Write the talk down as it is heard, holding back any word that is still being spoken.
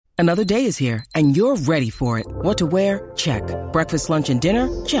Another day is here, and you're ready for it. What to wear? Check. Breakfast, lunch, and dinner?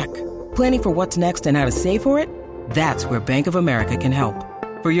 Check. Planning for what's next and how to save for it? That's where Bank of America can help.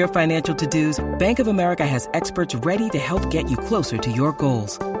 For your financial to-dos, Bank of America has experts ready to help get you closer to your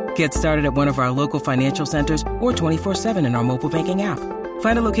goals. Get started at one of our local financial centers or 24/7 in our mobile banking app.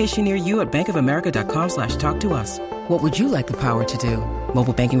 Find a location near you at bankofamerica.com/talktous. What would you like the power to do?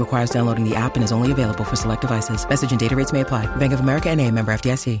 Mobile banking requires downloading the app and is only available for select devices. Message and data rates may apply. Bank of America N.A., member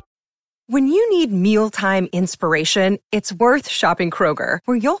FDIC. When you need mealtime inspiration, it's worth shopping Kroger,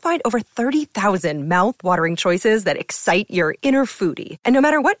 where you'll find over 30,000 mouth-watering choices that excite your inner foodie. And no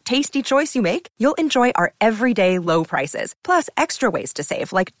matter what tasty choice you make, you'll enjoy our everyday low prices, plus extra ways to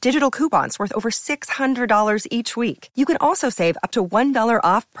save, like digital coupons worth over $600 each week. You can also save up to $1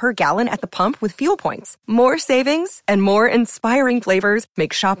 off per gallon at the pump with fuel points. More savings and more inspiring flavors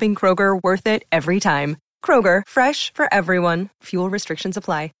make shopping Kroger worth it every time. Kroger, fresh for everyone. Fuel restrictions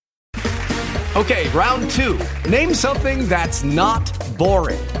apply. Okay, round two. Name something that's not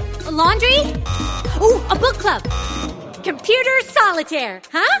boring. A laundry? Ooh, a book club. Computer solitaire,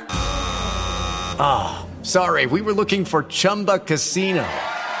 huh? Ah, sorry, we were looking for Chumba Casino.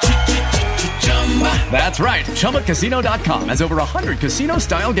 That's right, ChumbaCasino.com has over 100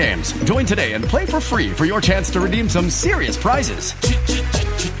 casino-style games. Join today and play for free for your chance to redeem some serious prizes.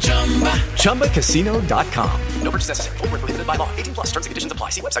 ChumbaCasino.com. No purchase necessary. Void where prohibited by law. 18+. Terms and conditions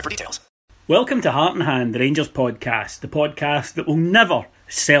apply. See website for details. Welcome to Heart and Hand, the Rangers podcast, the podcast that will never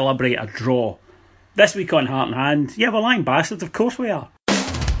celebrate a draw. This week on Heart and Hand, yeah, we're lying bastards, of course we are.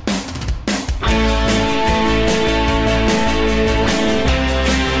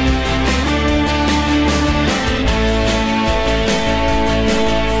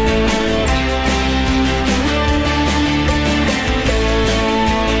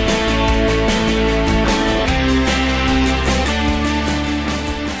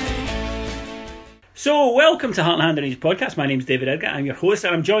 So, welcome to Heart and Hand, the Rangers podcast. My name's David Edgar. I'm your host,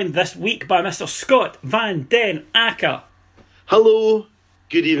 and I'm joined this week by Mr. Scott Van Den Akker. Hello,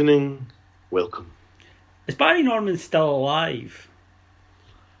 good evening, welcome. Is Barry Norman still alive?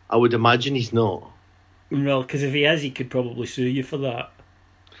 I would imagine he's not. Well, because if he is, he could probably sue you for that.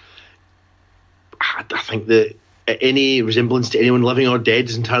 I think that any resemblance to anyone living or dead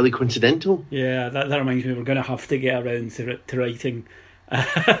is entirely coincidental. Yeah, that reminds me, we're going to have to get around to writing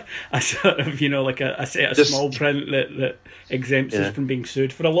a sort of, like a set of small print that exempts us from being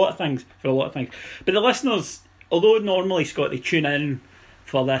sued for a lot of things. But the listeners, although normally, Scott, they tune in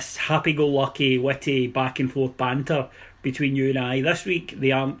for this happy-go-lucky, witty, back-and-forth banter between you and I, this week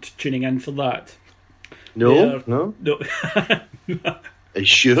they aren't tuning in for that. No. Are you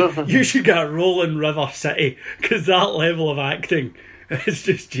sure? You should get a role in River City, because that level of acting is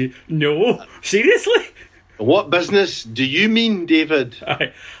just you. No? Seriously? What business do you mean, David?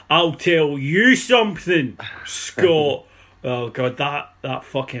 I'll tell you something, Scott. Oh, God, that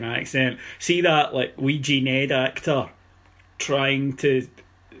fucking accent. See that, Ouija Ned actor trying to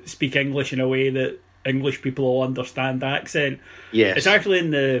speak English in a way that English people will understand accent? Yes. It's actually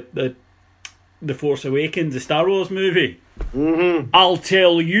in the Force Awakens, the Star Wars movie. Mm-hmm. I'll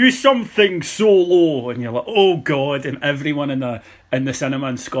tell you something, Solo, and you're like, oh God, and everyone in the cinema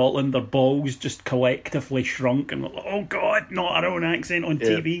in Scotland, their balls just collectively shrunk, and like, oh God, not our own accent on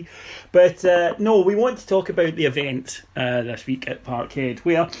TV. But no, we want to talk about the event this week at Parkhead,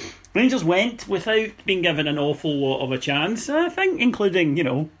 where Rangers went without being given an awful lot of a chance, I think,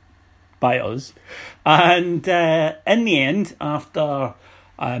 including, by us. And in the end, after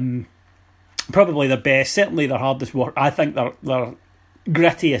probably the best, certainly their hardest work, I think their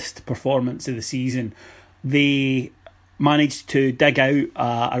grittiest performance of the season, they managed to dig out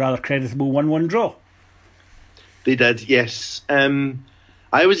a rather creditable 1-1 draw. They did, yes.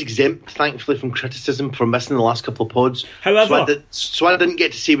 I was exempt, thankfully, from criticism for missing the last couple of pods. However, so I didn't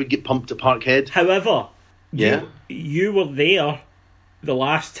get to say we'd get pumped at Parkhead. However, you were there the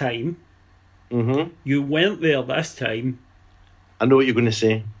last time. Mm-hmm. You weren't there this time. I know what you're going to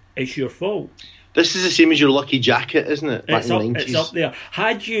say. It's your fault. This is the same as your lucky jacket, isn't it? It's up there.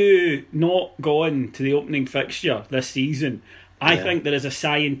 Had you not gone to the opening fixture this season, I think there is a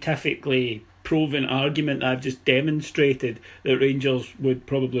scientifically proven argument that I've just demonstrated that Rangers would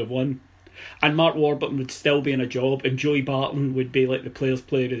probably have won. And Mark Warburton would still be in a job, and Joey Barton would be like the Players'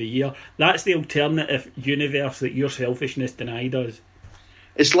 Player of the Year. That's the alternative universe that your selfishness denied us.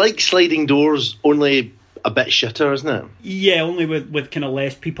 It's like sliding doors, only a bit shitter, isn't it? Yeah, only with kind of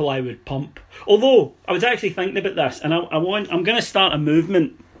less people I would pump. Although, I was actually thinking about this, and I'm going to start a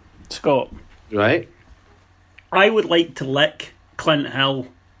movement, Scott. Right. I would like to lick Clint Hill.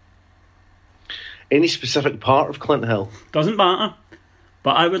 Any specific part of Clint Hill? Doesn't matter.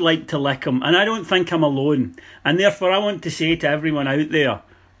 but I would like to lick him, and I don't think I'm alone. And therefore, I want to say to everyone out there,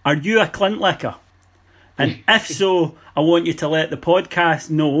 are you a Clint licker? And if so, I want you to let the podcast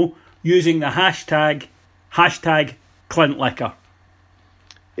know using the hashtag Clint licker.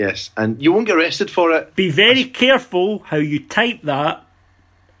 Yes, and you won't get arrested for it. Be very careful how you type that,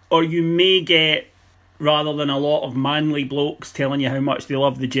 or you may get, rather than a lot of manly blokes telling you how much they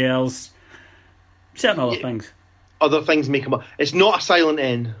love the Gers, certain other things. Other things make them up. It's not a silent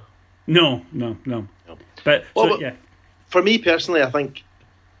N. No. But for me personally, I think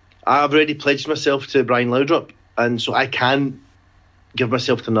I've already pledged myself to Brian Laudrup, and so I can give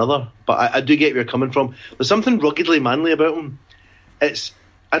myself to another. But I do get where you're coming from. There's something ruggedly manly about him.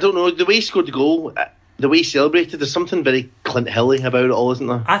 I don't know, the way he scored the goal, the way he celebrated, there's something very Clint Hilly about it all, isn't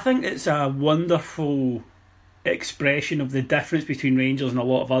there? I think it's a wonderful expression of the difference between Rangers and a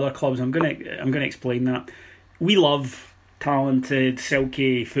lot of other clubs. I'm going to explain that. We love talented,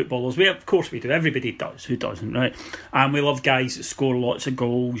 silky footballers. Of course we do. Everybody does. Who doesn't, right? And we love guys that score lots of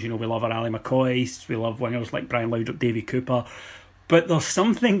goals. We love our Ali McCoys. We love wingers like Brian Laudrup, Davy Cooper. But there's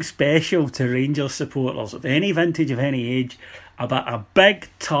something special to Rangers supporters of any vintage, of any age, about a big,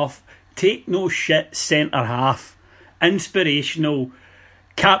 tough, take no shit centre half, inspirational,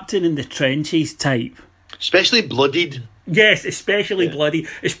 captain in the trenches type. Especially bloodied. Yes, especially bloody,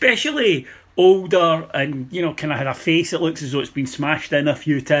 especially older, and kind of had a face that looks as though it's been smashed in a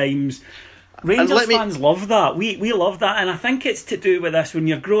few times. Rangers fans love that. We love that, and I think it's to do with this. When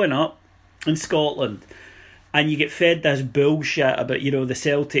you're growing up in Scotland and you get fed this bullshit about the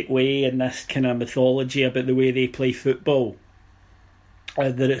Celtic way and this kind of mythology about the way they play football,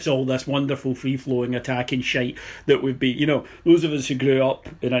 that it's all this wonderful free-flowing attacking shite that would be, those of us who grew up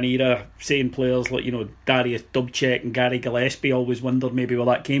in an era saying players like, Darius Dubček and Gary Gillespie, always wondered maybe where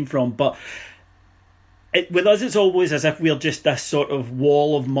that came from. But with us, it's always as if we're just this sort of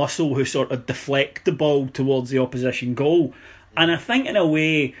wall of muscle who sort of deflect the ball towards the opposition goal. And I think in a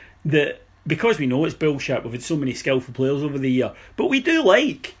way that, because we know it's bullshit, we've had so many skillful players over the year, but we do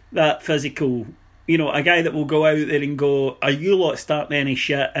like that physical, a guy that will go out there and go, are you lot starting any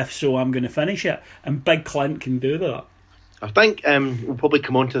shit? If so, I'm going to finish it. And Big Clint can do that. I think we'll probably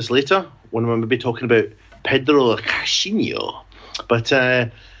come on to this later when we're maybe talking about Pedro Caixinha. But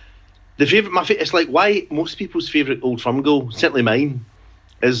it's like why most people's favourite Old Firm goal, certainly mine,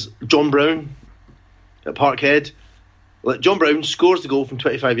 is John Brown at Parkhead. Like, John Brown scores the goal from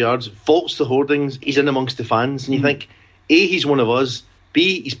 25 yards, vaults the hoardings, he's in amongst the fans, and you think, A, he's one of us,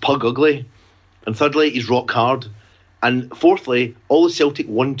 B, he's pug ugly, and thirdly, he's rock hard, and fourthly, all the Celtic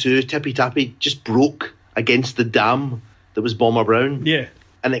 1-2 tippy-tappy just broke against the dam that was Bomber Brown. Yeah.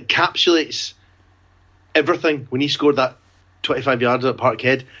 And it encapsulates everything when he scored that 25 yards at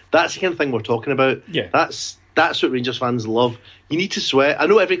Parkhead. That's the kind of thing we're talking about. Yeah. That's what Rangers fans love. You need to sweat. I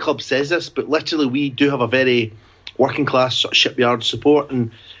know every club says this, but literally we do have a very working class sort of shipyard support,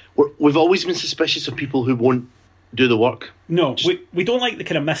 and we've always been suspicious of people who won't do the work. No, we don't like the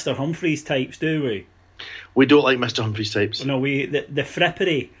kind of Mr. Humphreys types, do we? We don't like Mr. Humphreys types. No, the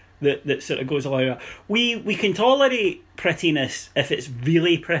frippery that sort of goes along with that. We can tolerate prettiness if it's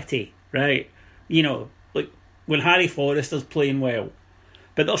really pretty, right? Like when Harry Forrester's playing well.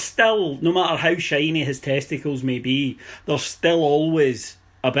 But there's still, no matter how shiny his testicles may be, there's still always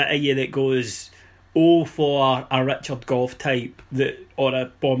a bit of you that goes, for a Richard Gough type, or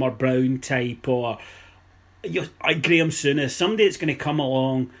a Bomber Brown type, or a Graham Souness, somebody that's going to come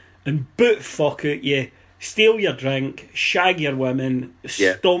along and boot fuck at you, steal your drink, shag your women,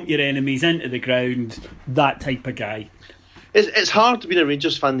 stomp your enemies into the ground, that type of guy. It's hard to be a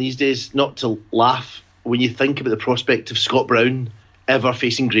Rangers fan these days not to laugh when you think about the prospect of Scott Brown ever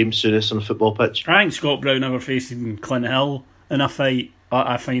facing Graham Souness on a football pitch. I think Scott Brown ever facing Clint Hill in a fight,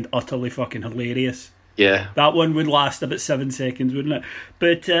 I find utterly fucking hilarious. Yeah. That one would last about 7 seconds, wouldn't it?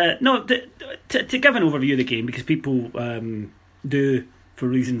 But no, to give an overview of the game, because people do, for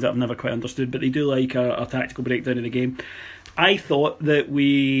reasons that I've never quite understood, but they do like our tactical breakdown of the game. I thought that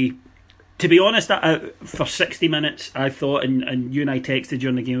to be honest, for 60 minutes, I thought, and you and I texted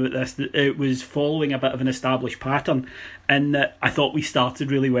during the game about this, that it was following a bit of an established pattern, and that I thought we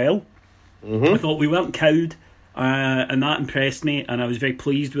started really well. Mm-hmm. I thought we weren't cowed, and that impressed me, and I was very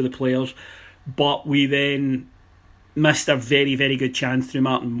pleased with the players. But we then missed a very, very good chance through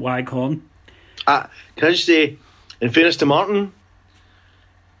Martin Waghorn. Can I just say, in fairness to Martin,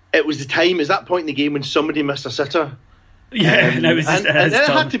 it was that point in the game when somebody missed a sitter. Yeah, and it was just and it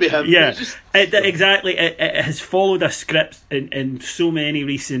had to be him. Yeah, exactly. It has followed a script in so many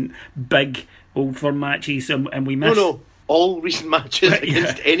recent big Old Firm matches, and we missed. No, all recent matches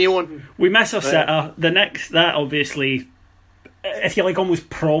against anyone. We miss a sitter. That obviously if you like, almost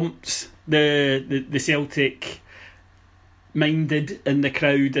prompts the Celtic minded in the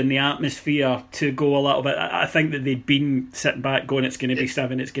crowd and the atmosphere to go a little bit. I think that they'd been sitting back going, it's going to be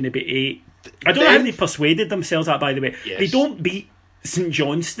 7, it's going to be 8. I don't know how they persuaded themselves that, by the way. Yes. They don't beat St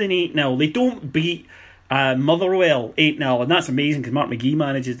Johnstone 8-0. They don't beat Motherwell 8-0, and that's amazing because Mark McGee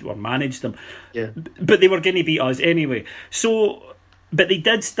managed them. Yeah. But they were going to beat us anyway. But they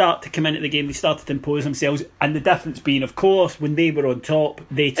did start to come into the game. They started to impose themselves, and the difference being, of course, when they were on top,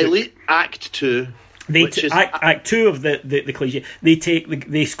 they took... Elite Act 2... Act 2 of the cliche.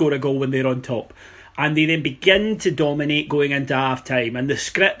 They score a goal when they're on top, and they then begin to dominate going into half time. And the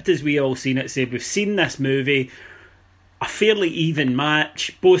script, as we all seen it, said, we've seen this movie, a fairly even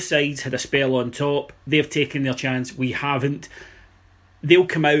match. Both sides had a spell on top. They've taken their chance. We haven't. They'll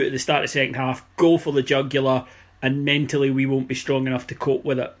come out at the start of the second half, go for the jugular, and mentally we won't be strong enough to cope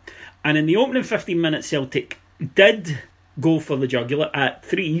with it. And in the opening 15 minutes, Celtic did go for the jugular at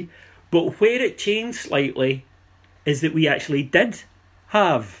 3. But where it changed slightly is that we actually did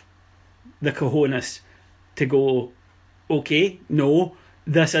have the cojones to go, okay, no,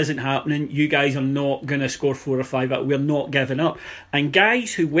 this isn't happening. You guys are not going to score 4 or 5. We're not giving up. And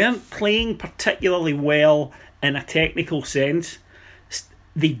guys who weren't playing particularly well in a technical sense,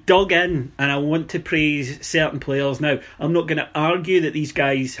 they dug in, and I want to praise certain players. Now, I'm not going to argue that these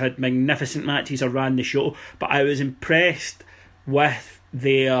guys had magnificent matches or ran the show, but I was impressed with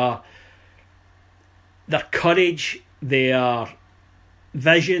their courage, their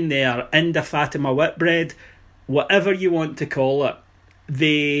vision, their Inda Fatima Whitbread, whatever you want to call it.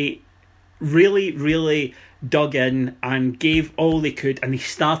 They really, really dug in and gave all they could, and they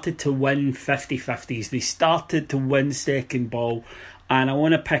started to win 50-50s. They started to win second ball. And I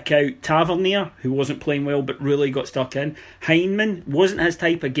want to pick out Tavernier, who wasn't playing well but really got stuck in. Heinemann wasn't his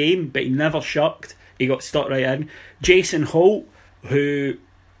type of game, but he never shucked. He got stuck right in. Jason Holt, who...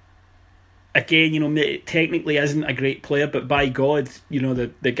 Again, technically isn't a great player, but by God,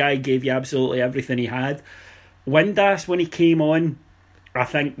 the guy gave you absolutely everything he had. Windass, when he came on, I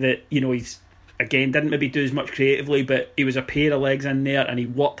think that, he's, again, didn't maybe do as much creatively, but he was a pair of legs in there and he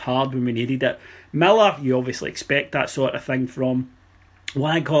worked hard when we needed it. Miller, you obviously expect that sort of thing from.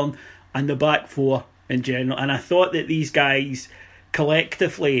 Waghorn and the back four in general. And I thought that these guys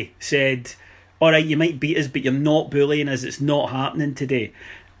collectively said, all right, you might beat us, but you're not bullying us. It's not happening today.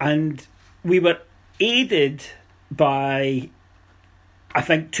 And we were aided by, I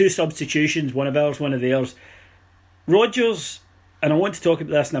think, 2 substitutions, one of ours, one of theirs. Rodgers, and I want to talk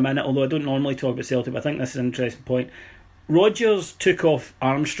about this in a minute, although I don't normally talk about Celtic, but I think this is an interesting point. Rodgers took off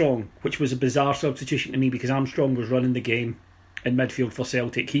Armstrong, which was a bizarre substitution to me because Armstrong was running the game in midfield for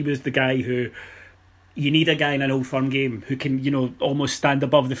Celtic. He was the guy who, you need a guy in an Old Firm game who can, almost stand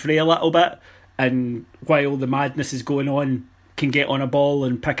above the fray a little bit, and while the madness is going on, can get on a ball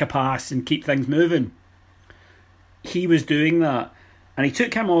and pick a pass and keep things moving. He was doing that, and he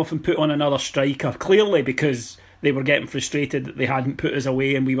took him off and put on another striker, clearly because they were getting frustrated that they hadn't put us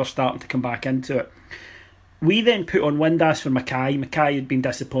away and we were starting to come back into it. We then put on Windass for Mackay. Mackay had been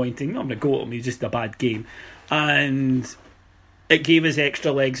disappointing. I'm going to go at him, he was just a bad game, and it gave us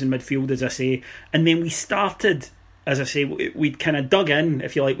extra legs in midfield, as I say. And then we started, as I say, we'd kind of dug in,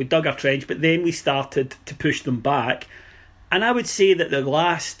 if you like, we dug our trench, but then we started to push them back. And I would say that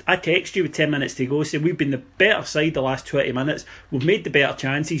I text you with 10 minutes to go, saying we've been the better side the last 20 minutes. We've made the better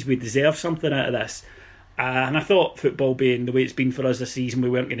chances. We deserve something out of this. And I thought, football being the way it's been for us this season, we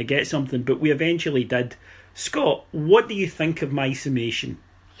weren't going to get something, but we eventually did. Scott, what do you think of my summation?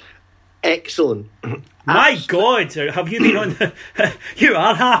 Excellent. My God, have you been on... You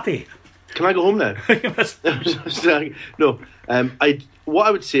are happy. Can I go home now? No. What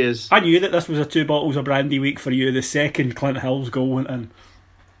I would say is... I knew that this was a 2 bottles of brandy week for you. The second Clint Hill's goal went in.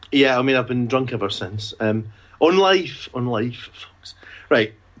 Yeah, I mean, I've been drunk ever since. On life, folks.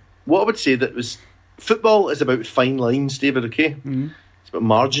 Right. What I would say that was... Football is about fine lines, David, okay? Mm-hmm. It's about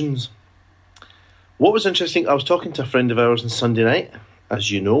margins. What was interesting, I was talking to a friend of ours on Sunday night. As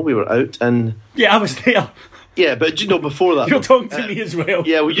you know, we were out and... Yeah, I was there. Yeah, but before that... You're talking to me as well.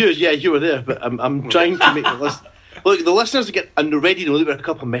 Yeah, you were there, but I'm trying to make the list... Look, the listeners already know that we're a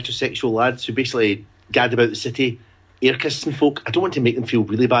couple of metrosexual lads who basically gad about the city, air-kissing folk. I don't want to make them feel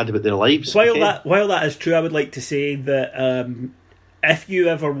really bad about their lives. While that is true, I would like to say that if you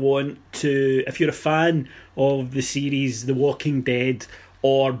ever want to... If you're a fan of the series The Walking Dead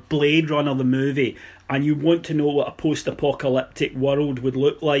or Blade Runner the movie, and you want to know what a post-apocalyptic world would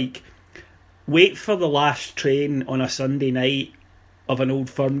look like, wait for the last train on a Sunday night of an Old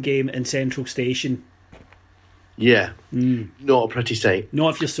Firm game in Central Station. Yeah, not a pretty sight.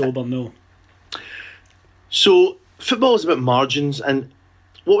 Not if you're sober, no. So, football is about margins, and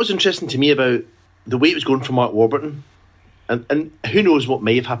what was interesting to me about the way it was going for Mark Warburton, and who knows what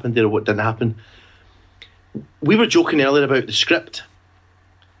may have happened there or what didn't happen. We were joking earlier about the script,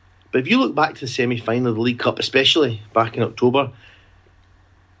 but if you look back to the semi-final of the League Cup, especially back in October,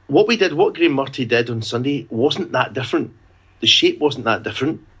 what Graham Murty did on Sunday wasn't that different. The shape wasn't that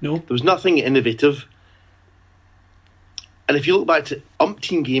different. No. There was nothing innovative. And if you look back to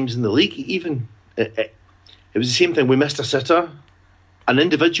umpteen games in the league, even, it was the same thing. We missed a sitter. An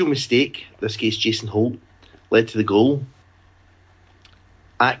individual mistake, in this case Jason Holt, led to the goal.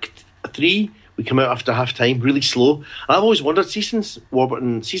 Act 3, we come out after half-time, really slow. And I've always wondered, since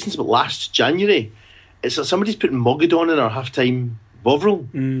about last January, it's like somebody's putting Mogadon in our half-time Bovril.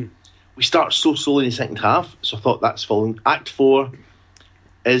 We start so slowly in the second half, so I thought that's falling. Act 4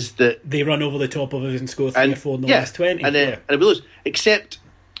 is that they run over the top of us and score 3 or 4 in the last 20. And we lose. Except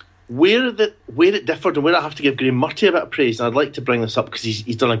where it differed, and where I have to give Graham Murty a bit of praise, and I'd like to bring this up because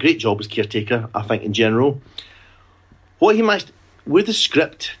he's done a great job as caretaker, I think, in general. Where the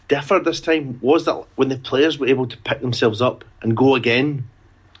script differed this time was that when the players were able to pick themselves up and go again,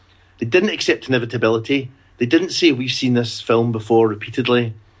 they didn't accept inevitability. They didn't say, we've seen this film before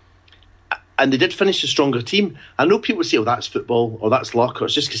repeatedly. And they did finish a stronger team. I know people say, oh, that's football, or that's luck, or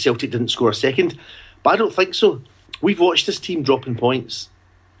it's just because Celtic didn't score a second. But I don't think so. We've watched this team dropping points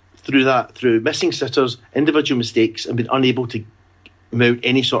through missing sitters, individual mistakes, and been unable to mount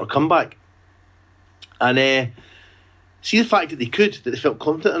any sort of comeback. And see the fact that they felt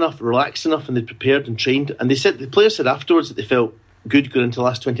confident enough, relaxed enough, and they prepared and trained. And the players said afterwards that they felt good going into the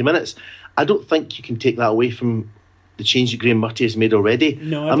last 20 minutes. I don't think you can take that away from the change that Graham Murty has made already.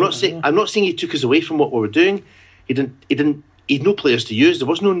 No, I'm not saying he took us away from what we were doing. He had no players to use. There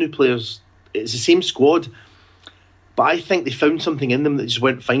was no new players. It's the same squad. But I think they found something in them that they just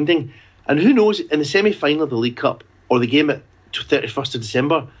weren't finding. And who knows, in the semi-final of the League Cup, or the game at 31st of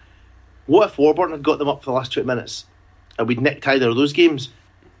December, what if Warburton had got them up for the last 20 minutes and we'd nicked either of those games?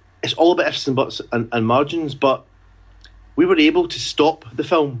 It's all about ifs and buts and margins, but we were able to stop the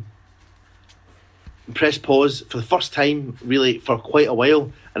film, press pause for the first time really for quite a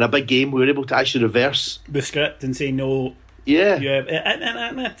while in a big game. We were able to actually reverse the script and say no. Yeah,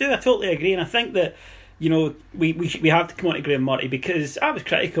 and I totally agree. And I think that, you know, we have to come on to Graham Murty, because I was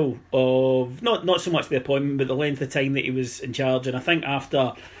critical of not so much the appointment but the length of time that he was in charge. And I think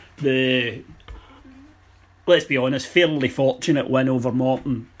after the, let's be honest, fairly fortunate win over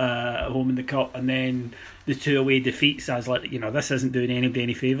Morton at home in the Cup, and then the 2 away defeats, I was like, you know, this isn't doing anybody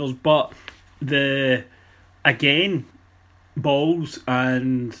any favours. But the, again, balls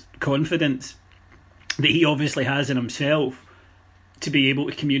and confidence that he obviously has in himself to be able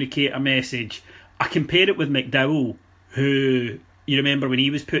to communicate a message. I compare it with McDowell, who, you remember when he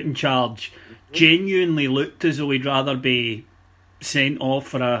was put in charge, genuinely looked as though he'd rather be sent off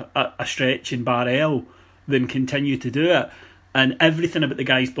for a stretch in Barrel than continue to do it. And everything about the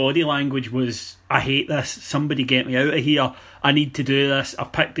guy's body language was, I hate this, somebody get me out of here, I need to do this,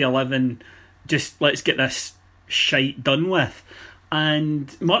 I've picked the 11, just let's get this shite done with. And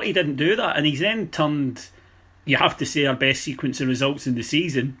Murty didn't do that, and he's then turned, you have to say, our best sequence of results in the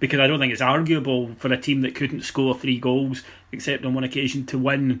season, because I don't think it's arguable for a team that couldn't score 3 goals, except on one occasion, to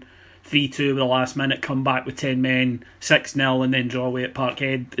win 3-2 with the last minute, come back with 10 men, 6-0, and then draw away at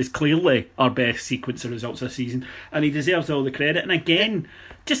Parkhead, is clearly our best sequence of results this season, and he deserves all the credit. And again,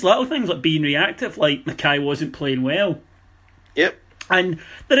 just little things like being reactive, like Mackay wasn't playing well. Yep. And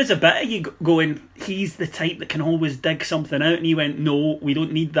there is a bit of you going, he's the type that can always dig something out, and he went, no, we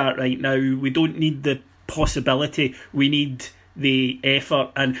don't need that right now, we don't need the possibility, we need the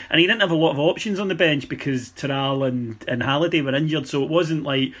effort. And he didn't have a lot of options on the bench because Terral and Halliday were injured, so it wasn't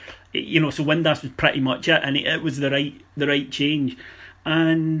like, you know, so Windass was pretty much it, and it was the right change.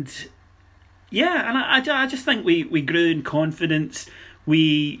 And yeah, and I just think we grew in confidence,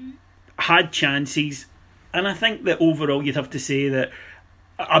 we had chances, and I think that overall you'd have to say that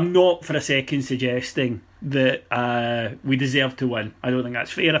I'm not for a second suggesting that we deserved to win. I don't think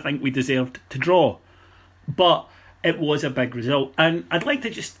that's fair. I think we deserved to draw, but it was a big result. And I'd like to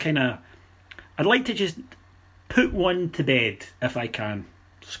just put one to bed if I can,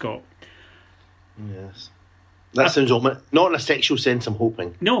 Scott. Yes, that sounds almost, not in a sexual sense, I'm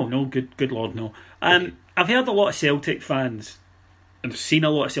hoping. No, good Lord, no. I've heard a lot of Celtic fans, I've seen a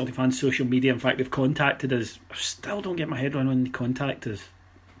lot of Celtic fans social media, in fact they've contacted us. I still don't get my head around when they contact us,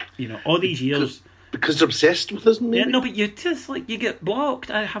 you know, all these years. Because they're obsessed with us, maybe? Yeah, no, but you just, like, you get blocked.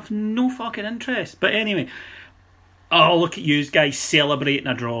 I have no fucking interest. But anyway, oh, look at you guys celebrating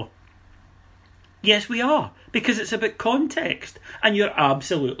a draw. Yes, we are. Because it's about context. And you're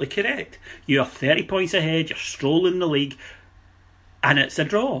absolutely correct. You're 30 points ahead, you're strolling the league, and it's a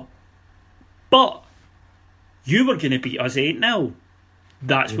draw. But you were going to beat us 8-0.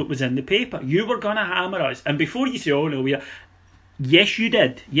 That's what was in the paper. You were going to hammer us. And before you say, oh no, yes, you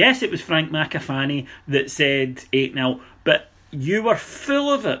did. Yes, it was Frank McAfaney that said 8-0. But you were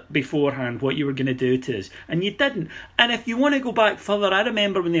full of it beforehand, what you were going to do to us. And you didn't. And if you want to go back further, I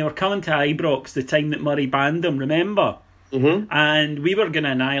remember when they were coming to Ibrox, the time that Murray banned them, remember? Mm-hmm. And we were going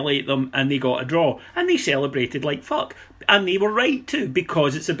to annihilate them, and they got a draw. And they celebrated like fuck. And they were right to,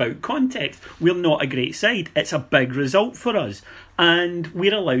 because it's about context. We're not a great side. It's a big result for us. And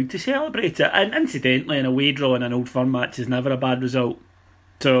we're allowed to celebrate it. And incidentally, an away draw in an Old Firm match is never a bad result.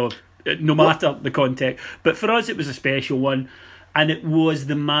 So, no matter the context. But for us, it was a special one. And it was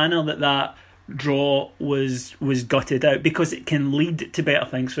the manner that draw was gutted out, because it can lead to better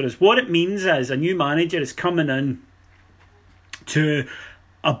things for us. What it means is a new manager is coming in to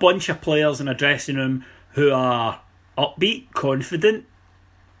a bunch of players in a dressing room who are upbeat, confident,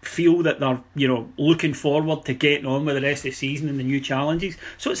 feel that they're, looking forward to getting on with the rest of the season and the new challenges.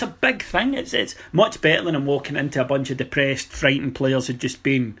 So it's a big thing. It's much better than I'm walking into a bunch of depressed, frightened players who'd just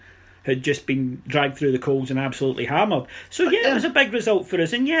been dragged through the coals and absolutely hammered. So yeah, it was a big result for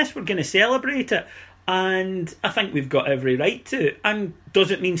us, and yes, we're going to celebrate it, and I think we've got every right to. And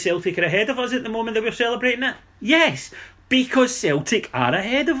does it mean Celtic are ahead of us at the moment that we're celebrating it? Yes, because Celtic are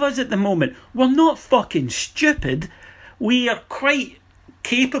ahead of us at the moment. We're not fucking stupid. We are quite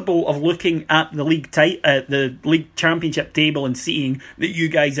capable of looking at the league championship table and seeing that you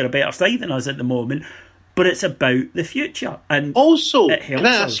guys are a better side than us at the moment. But it's about the future. And also, it helps can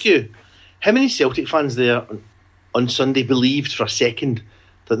I ask you, how many Celtic fans there on Sunday believed for a second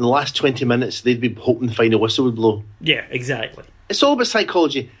that in the last 20 minutes they'd be hoping the final whistle would blow? Yeah, exactly. It's all about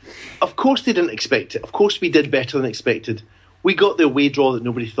psychology. Of course they didn't expect it. Of course we did better than expected. We got the away draw that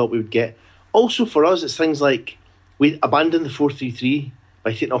nobody thought we would get. Also for us, it's things like we abandoned the 4-3-3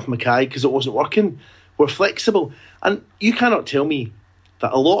 by taking off Mackay because it wasn't working. We're flexible. And you cannot tell me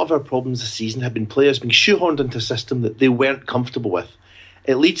that a lot of our problems this season have been players being shoehorned into a system that they weren't comfortable with.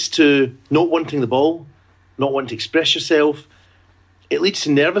 It leads to not wanting the ball, not wanting to express yourself. It leads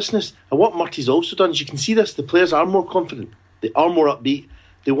to nervousness. And what Murty's also done is you can see this, the players are more confident. They are more upbeat.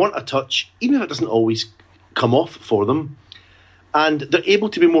 They want a touch, even if it doesn't always come off for them. And they're able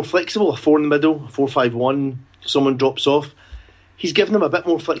to be more flexible. A 4 in the middle, 4-5-1, someone drops off. He's given them a bit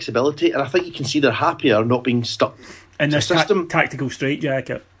more flexibility, and I think you can see they're happier not being stuck in this tactical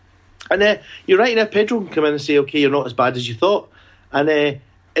straitjacket. And you're right, now Pedro can come in and say, okay, you're not as bad as you thought. And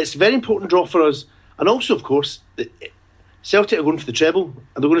it's a very important draw for us. And also, of course, Celtic are going for the treble,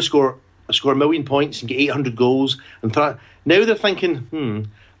 and they're going to score 1 million points and get 800 goals. And now they're thinking,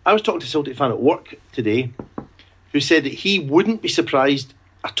 I was talking to a Celtic fan at work today who said that he wouldn't be surprised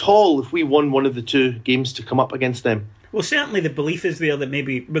at all if we won one of the two games to come up against them. Well, certainly the belief is there that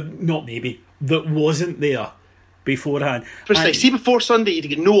that wasn't there beforehand. Precisely. See, before Sunday, you'd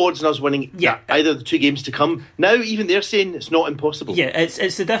get no odds on us winning either of the two games to come. Now, even they're saying it's not impossible. Yeah,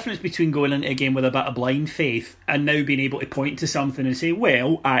 it's the difference between going into a game with a bit of blind faith and now being able to point to something and say,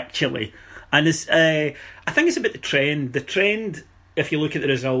 well, actually. And it's, I think it's about the trend. The trend, if you look at the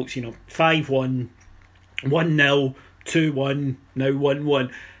results, 5-1, 1-0, 2-1, now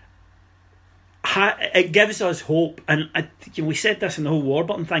 1-1. It gives us hope, and we said this in the whole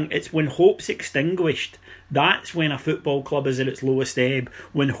Warburton thing. It's when hope's extinguished, that's when a football club is at its lowest ebb,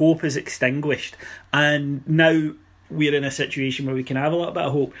 when hope is extinguished. And now we're in a situation where we can have a little bit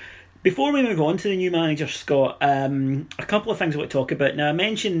of hope. Before we move on to the new manager, Scott, a couple of things I want to talk about. Now, I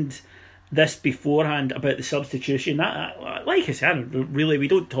mentioned this beforehand about the substitution. That, like I said, really, we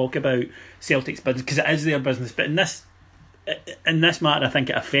don't talk about Celtic's business because it is their business, but in this matter, I think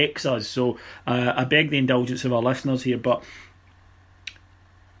it affects us. So I beg the indulgence of our listeners here, but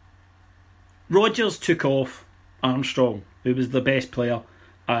Rodgers took off Armstrong, who was the best player,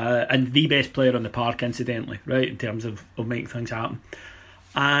 and the best player on the park, incidentally, right, in terms of making things happen.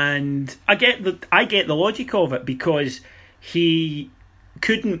 And I get the logic of it, because he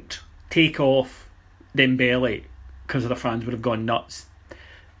couldn't take off Dembele because the fans would have gone nuts.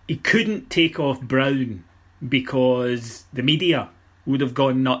 He couldn't take off Brown because the media would have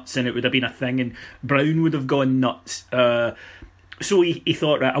gone nuts and it would have been a thing, and Brown would have gone nuts. So he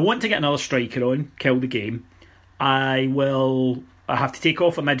thought, right, I want to get another striker on, kill the game. I have to take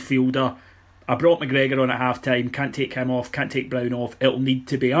off a midfielder. I brought McGregor on at half time, can't take him off, can't take Brown off, it'll need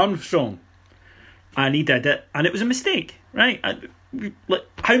to be Armstrong. And he did it, and it was a mistake, right?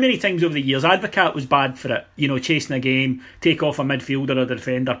 How many times over the years, Advocat was bad for it, chasing a game, take off a midfielder or a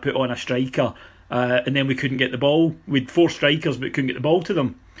defender, put on a striker. and then we couldn't get the ball. We'd 4 strikers, but couldn't get the ball to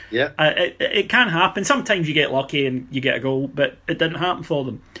them. Yeah, it can happen. Sometimes you get lucky and you get a goal, but it didn't happen for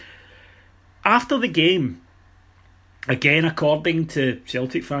them. After the game, again, according to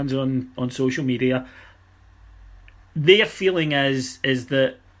Celtic fans on social media, their feeling is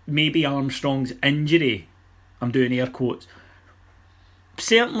that maybe Armstrong's injury, I'm doing air quotes,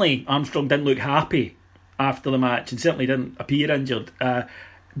 certainly Armstrong didn't look happy after the match and certainly didn't appear injured.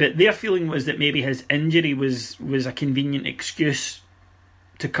 But their feeling was that maybe his injury was a convenient excuse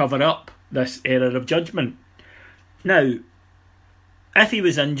to cover up this error of judgment. Now, if he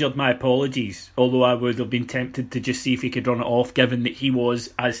was injured, my apologies, although I would have been tempted to just see if he could run it off, given that he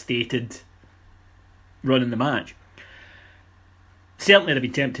was, as stated, running the match. Certainly I'd have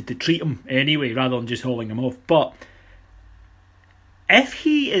been tempted to treat him anyway, rather than just hauling him off. But if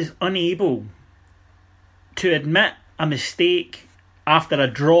he is unable to admit a mistake after a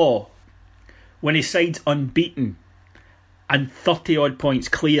draw, when his side's unbeaten and 30 odd points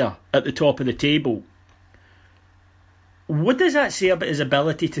clear at the top of the table, what does that say about his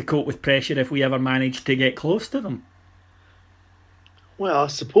ability to cope with pressure if we ever manage to get close to them? Well, I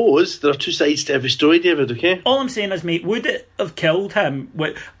suppose there are 2 sides to every story, David, okay? All I'm saying is, mate, would it have killed him?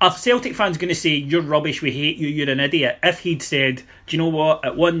 Are Celtic fans going to say, you're rubbish, we hate you, you're an idiot, if he'd said, do you know what,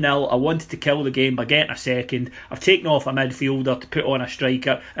 at 1-0, I wanted to kill the game by getting a second, I've taken off a midfielder to put on a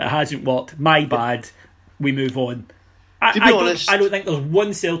striker, it hasn't worked, my bad, we move on. I don't think there's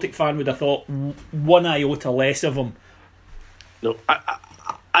one Celtic fan would have thought one iota less of him. No,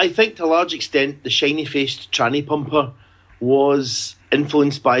 I think to a large extent the shiny-faced tranny pumper was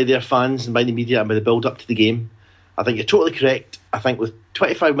influenced by their fans and by the media and by the build-up to the game. I think you're totally correct. I think with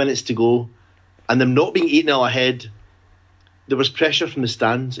 25 minutes to go and them not being 8-0 ahead, there was pressure from the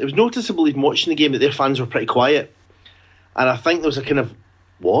stands. It was noticeable even watching the game that their fans were pretty quiet. And I think there was a kind of,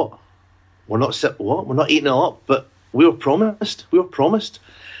 what? We're not 8-0 up, but we were promised.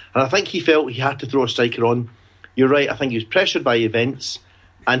 And I think he felt he had to throw a striker on. You're right, I think he was pressured by events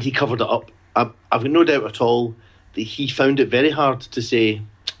and he covered it up. I've got no doubt at all that he found it very hard to say,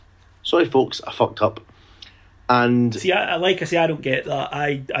 sorry folks, I fucked up. And see, I don't get that.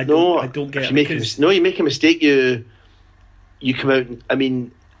 I don't get it. You make a mistake, you come out, I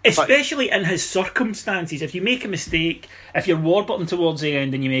mean... Especially in his circumstances, if you make a mistake, if you're Warburton towards the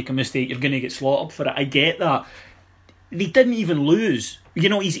end and you make a mistake, you're going to get slaughtered for it. I get that. He didn't even lose. You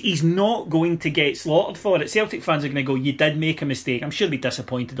know, he's not going to get slaughtered for it. Celtic fans are going to go, you did make a mistake. I'm sure they'll be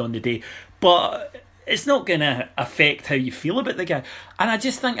disappointed on the day. But it's not going to affect how you feel about the guy. And I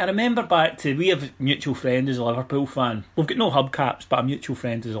just think, I remember back to, we have a mutual friend as a Liverpool fan. We've got no hubcaps, but a mutual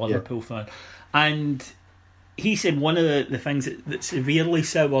friend as a Liverpool fan. And he said one of the things that severely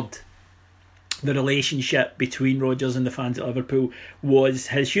soured the relationship between Rodgers and the fans at Liverpool was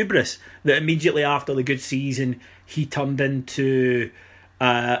his hubris. That immediately after the good season, he turned into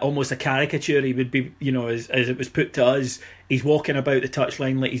almost a caricature. He would be, you know, as it was put to us, he's walking about the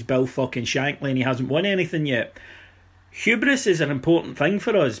touchline like he's Bill fucking Shankly and he hasn't won anything yet. Hubris is an important thing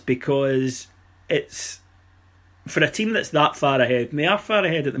for us because it's, for a team that's that far ahead, and they are far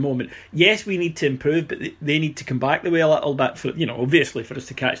ahead at the moment, yes, we need to improve, but they need to come back the way a little bit, for, you know, obviously for us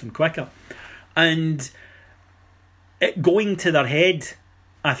to catch them quicker. And it going to their head,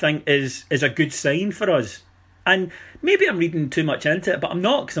 I think, is a good sign for us. And maybe I'm reading too much into it, but I'm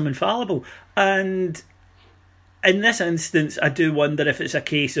not, because I'm infallible. And in this instance, I do wonder if it's a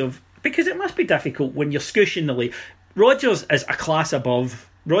case of, because it must be difficult when you're scushing the league. Rodgers is a class above.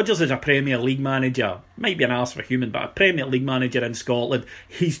 Rodgers is a Premier League manager. Might be an arse for a human, but a Premier League manager in Scotland.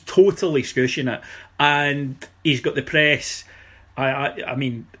 He's totally scushing it. And he's got the press. I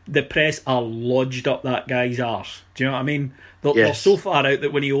mean, the press are lodged up that guy's arse. Do you know what I mean? They're so far out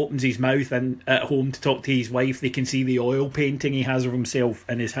that when he opens his mouth and at home to talk to his wife, they can see the oil painting he has of himself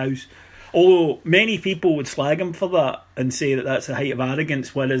in his house. Although many people would slag him for that and say that that's a height of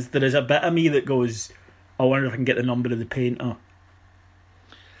arrogance, whereas there is a bit of me that goes, I wonder if I can get the number of the painter.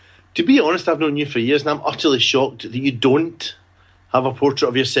 To be honest, I've known you for years and I'm utterly shocked that you don't have a portrait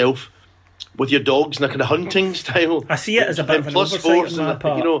of yourself with your dogs in a kind of hunting style. I see it as a bit of an oversight on my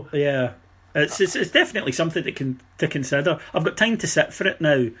part. You know, yeah. It's definitely something to consider. I've got time to sit for it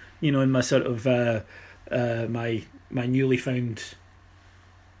now, you know, in my sort of my newly found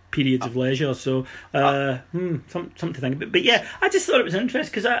periods of leisure. So something to think about. But yeah, I just thought it was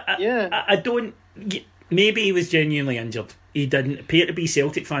interesting because I don't. Maybe he was genuinely injured. He didn't appear to be.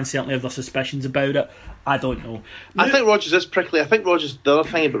 Celtic fans certainly have their suspicions about it. I don't know. I think Rodgers is prickly. I think Rodgers. The other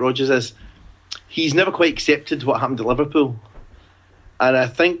thing about Rodgers is he's never quite accepted what happened to Liverpool. And I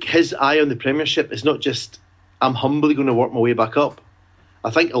think his eye on the Premiership is not just, I'm humbly going to work my way back up. I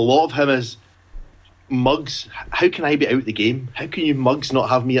think a lot of him is, Muggs, how can I be out the game? How can you Muggs not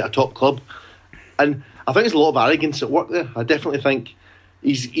have me at a top club? And I think there's a lot of arrogance at work there. I definitely think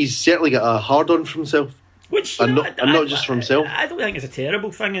he's certainly got a hard-on for himself. Which, and not just for himself. I don't think it's a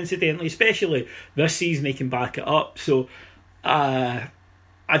terrible thing, incidentally, especially this season he can back it up. So I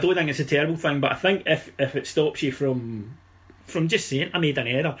don't think it's a terrible thing, but I think if it stops you from just saying I made an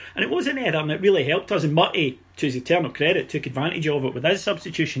error, and it was an error and it really helped us, and Murty, to his eternal credit, took advantage of it with his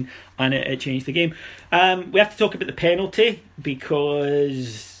substitution, and it changed the game. We have to talk about the penalty,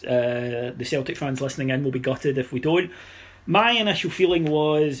 because the Celtic fans listening in will be gutted if we don't. My initial feeling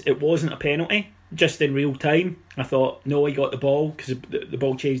was it wasn't a penalty, just in real time. I thought, no, he got the ball because the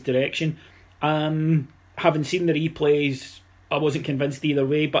ball changed direction. Having seen the replays, I wasn't convinced either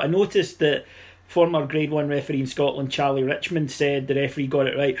way, but I noticed that former Grade 1 referee in Scotland, Charlie Richmond, said the referee got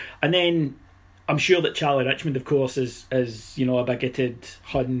it right. And then I'm sure that Charlie Richmond, of course, is a bigoted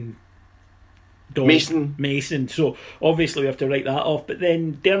Hun dog. Mason. So obviously we have to write that off. But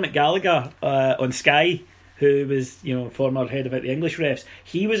then Dermot Gallagher on Sky, who was former head of the English refs,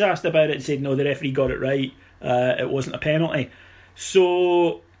 he was asked about it and said, no, the referee got it right. It wasn't a penalty.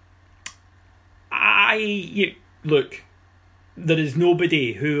 So look, there is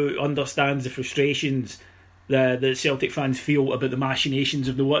nobody who understands the frustrations that Celtic fans feel about the machinations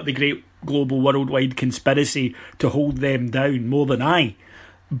of the great global worldwide conspiracy to hold them down more than I.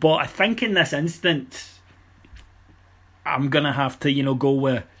 But I think in this instance, I'm going to have to go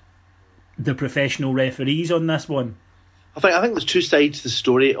with the professional referees on this one. I think there's two sides to the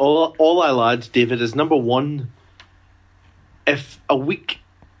story. All I'll add, David, is number one, if a week's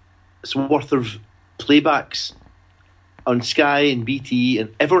worth of playbacks on Sky and BT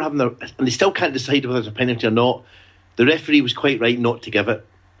and everyone having and they still can't decide whether it's a penalty or not, the referee was quite right not to give it.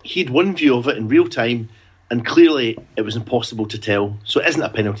 He had one view of it in real time, and clearly it was impossible to tell. So it isn't a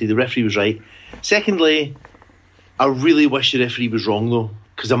penalty. The referee was right. Secondly, I really wish the referee was wrong, though,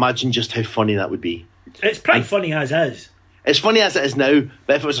 because imagine just how funny that would be. It's pretty funny as is. It's funny as it is now,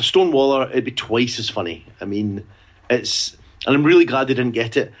 but if it was a Stonewaller, it'd be twice as funny. I mean, and I'm really glad they didn't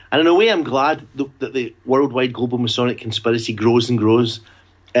get it. And in a way, I'm glad that the worldwide global Masonic conspiracy grows and grows,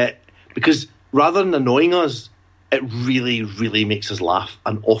 because rather than annoying us, it really, really makes us laugh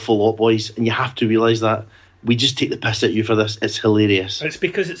an awful lot, boys. And you have to realise that. We just take the piss at you for this. It's hilarious. It's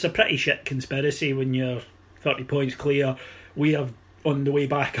because it's a pretty shit conspiracy when you're 30 points clear. We are on the way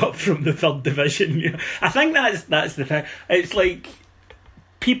back up from the third division. I think that's the thing. It's like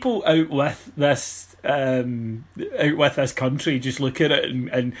people out with this country just look at it,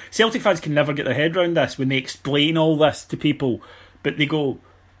 and Celtic fans can never get their head around this when they explain all this to people. But they go,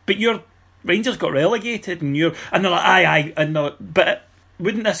 but your Rangers got relegated, and they're like, aye, and they're like, but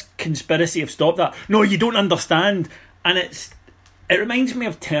wouldn't this conspiracy have stopped that? No, you don't understand. And it reminds me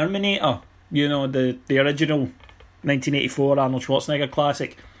of Terminator, the original 1984 Arnold Schwarzenegger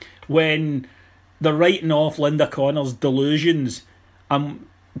classic, when they're writing off Linda Connor's delusions.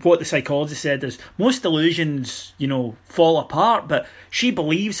 What the psychologist said is most delusions, fall apart, but she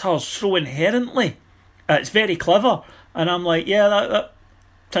believes hers so inherently. It's very clever. And I'm like, yeah, that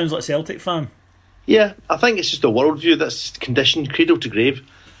sounds like a Celtic fan. Yeah, I think it's just a worldview that's conditioned cradle to grave.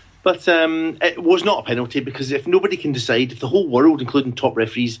 But it was not a penalty, because if nobody can decide, if the whole world, including top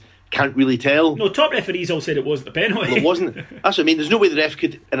referees, can't really tell. No, top referees all said it wasn't a penalty. Well, it wasn't. That's what I mean. There's no way the ref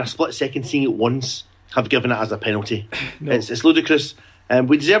could, in a split second, seeing it once, have given it as a penalty. No. It's ludicrous.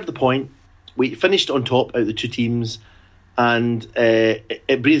 We deserved the point. We finished on top out of the two teams, and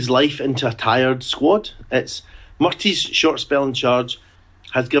it breathes life into a tired squad. It's Murty's short spell in charge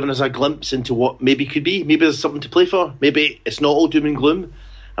has given us a glimpse into what maybe could be. Maybe there's something to play for. Maybe it's not all doom and gloom.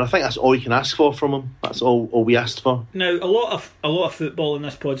 And I think that's all you can ask for from him. That's all we asked for. Now, a lot of football in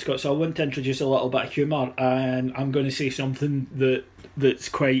this pod, Scott, so I want to introduce a little bit of humour, and I'm going to say something that's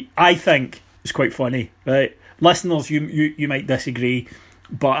quite, I think, is quite funny, right? Listeners, you might disagree,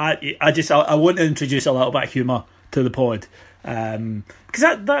 but I want to introduce a little bit of humour to the pod, because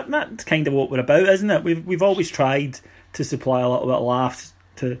that's kind of what we're about, isn't it? We've always tried to supply a little bit of laughs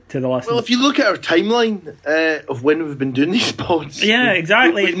to the listeners. Well, if you look at our timeline of when we've been doing these pods, yeah,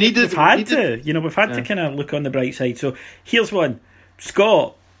 exactly. We've had to yeah. kind of look on the bright side. So here's one,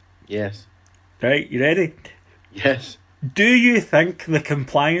 Scott. Yes. Right, you ready? Yes. Do you think the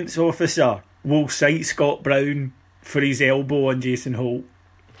compliance officer will cite Scott Brown for his elbow on Jason Holt?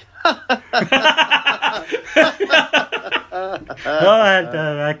 That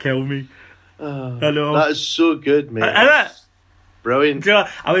killed me. I know. That is so good, mate. Brilliant.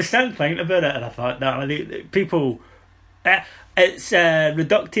 I was sitting thinking about it, and I thought that people, it's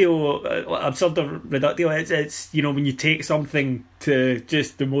reductio, absurdo reductio. It's when you take something to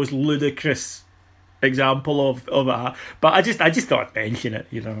just the most ludicrous example of that. But I just thought I'd mention it,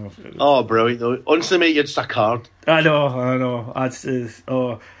 you know. Oh, brilliant! Though. Honestly, mate, you're just a card. I know.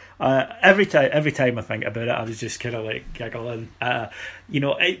 Every time I think about it, I was just kind of like giggling. You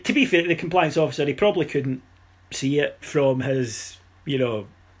know, to be fair, the compliance officer, he probably couldn't see it from his, you know,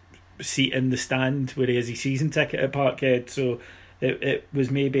 seat in the stand where he has his season ticket at Parkhead. So it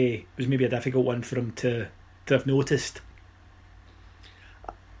was maybe a difficult one for him to have noticed.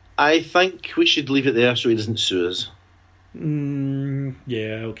 I think we should leave it there so he doesn't sue us.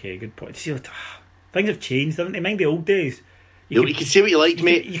 Yeah, okay, good point. See, things have changed, haven't they? Mind the old days. You can say what you like,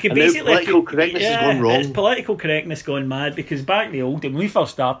 mate. You can and basically now political correctness has gone wrong. It's political correctness gone mad, because back in the old days, when we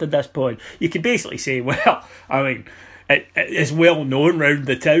first started this pod, you could basically say, well, I mean, it's well known round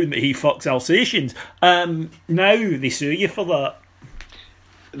the town that he fucks Alsatians. Now they sue you for that.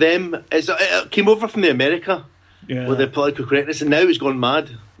 It came over from the America with the political correctness, and now it's gone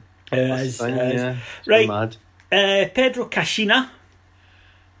mad. It's right. Mad. Pedro Caixinha.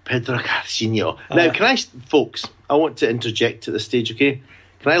 Now, folks, I want to interject at this stage, okay?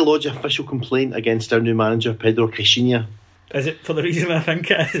 Can I lodge an official complaint against our new manager, Pedro Caixinha? Is it for the reason I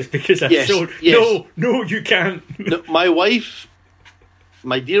think it is? Because yes. No, you can't. No, my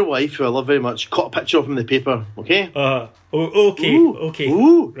dear wife, who I love very much, caught a picture of him in the paper, okay? Okay.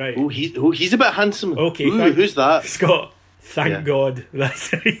 Ooh, right. He's a bit handsome. Okay. Who's that? Scott. Thank God. That's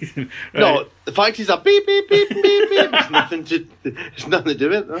the reason. Right. No, the fact he's a beep, beep, beep, beep, beep. It's nothing to do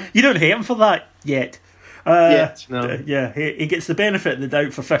with it. No? You don't hate him for that yet. No. Yeah, he gets the benefit of the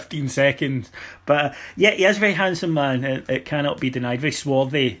doubt for 15 seconds. But he is a very handsome man. It cannot be denied. Very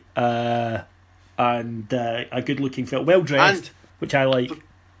swarthy and a good-looking fella. Well-dressed, which I like.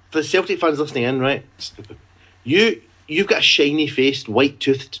 For the Celtic fans listening in, right? You've got a shiny-faced,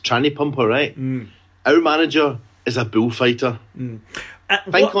 white-toothed tranny pumper, right? Our manager is a bullfighter.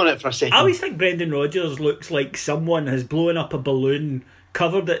 Think on it for a second. I always think Brendan Rodgers looks like someone has blown up a balloon,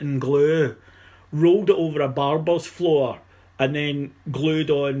 covered it in glue, rolled it over a barber's floor, and then glued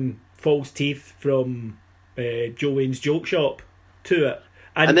on false teeth from Joe Wayne's Joke Shop to it.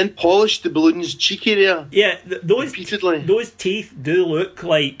 And then polished the balloon's cheek area. Yeah, repeatedly. Those teeth do look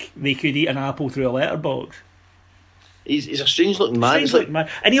like they could eat an apple through a letterbox. He's a strange looking man.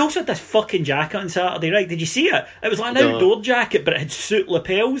 And he also had this fucking jacket on Saturday, right? Did you see it? It was like an outdoor jacket, but it had suit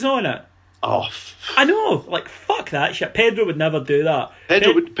lapels on it. Oh, I know. Like, fuck that shit. Pedro would never do that.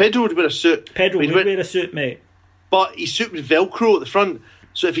 Pedro would wear a suit. Pedro would wear a suit, mate. But his suit was Velcro at the front,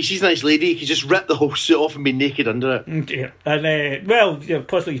 so if he sees a nice lady, he could just rip the whole suit off and be naked under it. Yeah. And,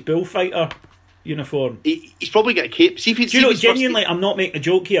 plus his bullfighter uniform. He's probably got a cape. Genuinely, I'm not making a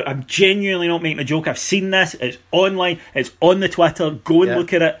joke here. I'm genuinely not making a joke. I've seen this. It's online. It's on the Twitter. Go and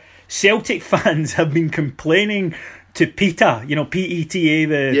look at it. Celtic fans have been complaining to PETA, PETA,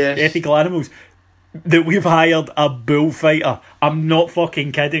 the ethical animals, that we've hired a bullfighter. I'm not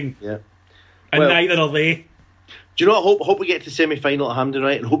fucking kidding. Yeah. And neither are they. Do you know what? I hope we get to the semi-final at Hampden,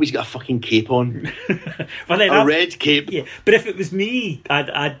 right? And hope he's got a fucking cape on. A red cape. Yeah, but if it was me, I'd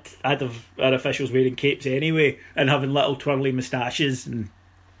have our officials wearing capes anyway and having little twirly moustaches and,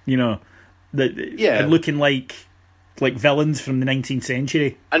 and looking like villains from the 19th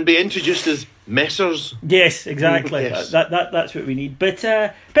century. And be introduced as messers. Yes, exactly. Yes. That's what we need. But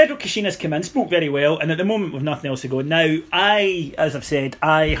Pedro Caixinha's come in, spoke very well, and at the moment we've nothing else to go. Now, as I've said,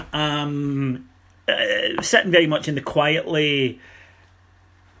 I am sitting very much in the quietly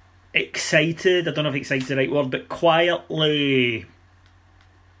excited, I don't know if excited is the right word, but quietly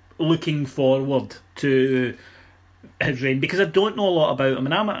looking forward to his reign, because I don't know a lot about him,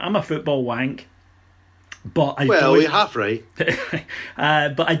 and I'm a football wank. But you're half right. But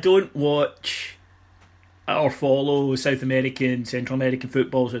I don't watch or follow South American, Central American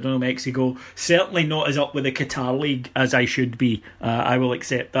football, so I don't know Mexico. Certainly not as up with the Qatar League as I should be. I will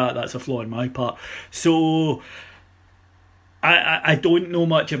accept that. That's a flaw on my part. So I don't know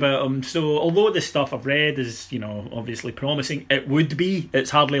much about him. So although the stuff I've read is, obviously promising, it's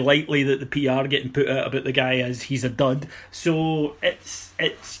hardly likely that the PR getting put out about the guy as he's a dud. So it's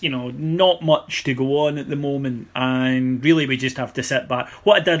not much to go on at the moment, and really we just have to sit back.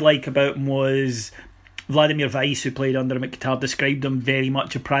 What I did like about him was Vladimir Weiss, who played under him at Qatar, described him very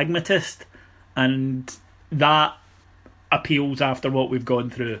much a pragmatist, and that appeals after what we've gone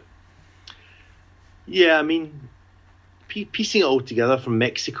through. Yeah, I mean, piecing it all together from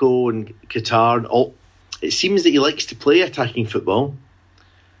Mexico and Qatar, it seems that he likes to play attacking football,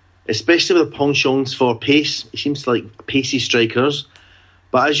 especially with penchants for pace. He seems to like pacey strikers.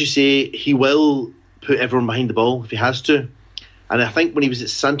 But as you say, he will put everyone behind the ball if he has to. And I think when he was at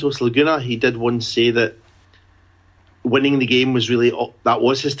Santos Laguna, he did once say that winning the game was really that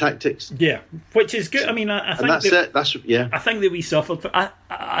was his tactics. Yeah, which is good. I mean, I think that's it. That's I think that we suffered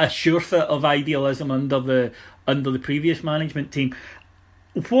a surefit of idealism under the previous management team.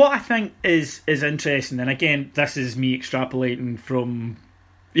 What I think is interesting, and again, this is me extrapolating from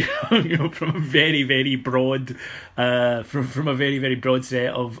from a very, very broad from a very, very broad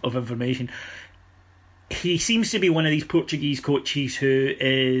set of information. He seems to be one of these Portuguese coaches who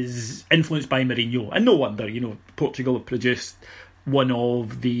is influenced by Mourinho, and no wonder. Portugal have produced one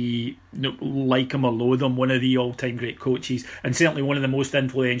of the, like him or loathe him, one of the all-time great coaches, and certainly one of the most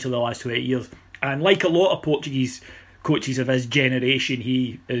influential of the last 20 years. And like a lot of Portuguese coaches of his generation,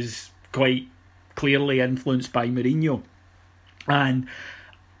 he is quite clearly influenced by Mourinho. And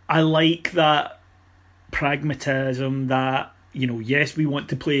I like that pragmatism that, yes, we want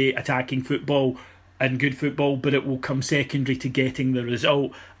to play attacking football and good football, but it will come secondary to getting the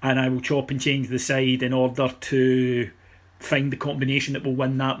result, and I will chop and change the side in order to find the combination that will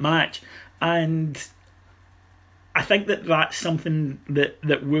win that match. And I think that that's something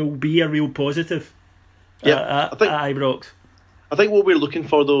that will be a real positive at Ibrox. I think what we're looking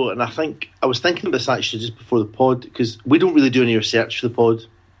for, though, and I was thinking of this actually just before the pod, because we don't really do any research for the pod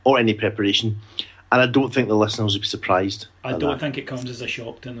or any preparation, and I don't think the listeners will be surprised. I don't think it comes as a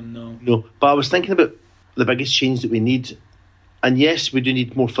shock to them, no. No, but I was thinking about the biggest change that we need, and yes, we do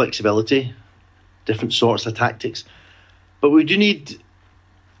need more flexibility, different sorts of tactics, but we do need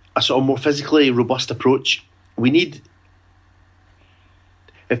a sort of more physically robust approach. We need,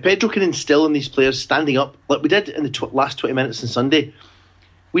 if Pedro can instill in these players standing up, like we did in the last 20 minutes on Sunday,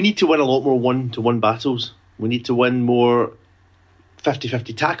 we need to win a lot more 1-to-1 battles. We need to win more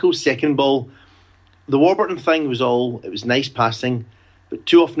 50-50 tackles, second ball. The Warburton thing was it was nice passing, but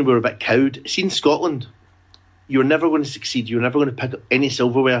too often we were a bit cowed. See, in Scotland, you're never going to succeed. You're never going to pick up any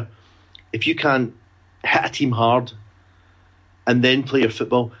silverware if you can't hit a team hard and then play your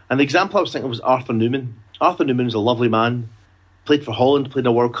football. And the example I was thinking of was Arthur Newman. Arthur Newman was a lovely man, played for Holland, played in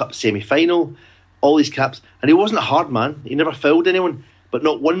a World Cup semi-final, all these caps, and he wasn't a hard man. He never fouled anyone, but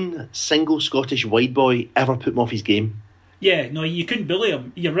not one single Scottish wide boy ever put him off his game. Yeah, no, you couldn't bully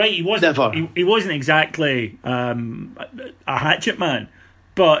him. You're right. He wasn't. Never. He wasn't exactly a hatchet man,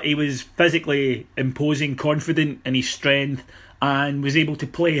 but he was physically imposing, confident in his strength, and was able to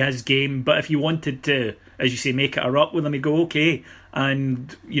play his game. But if you wanted to, as you say, make it a ruck with him, he'd go okay,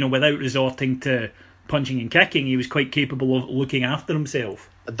 and without resorting to punching and kicking, he was quite capable of looking after himself.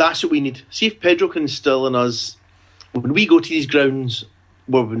 That's what we need. See if Pedro can instill in us when we go to these grounds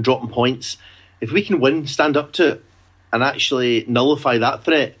where we've been dropping points. If we can win, stand up to it, and actually nullify that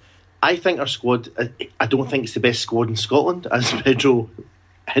threat, I think our squad, I don't think it's the best squad in Scotland, as Pedro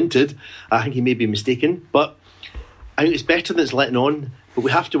hinted. I think he may be mistaken, but I think it's better than it's letting on. But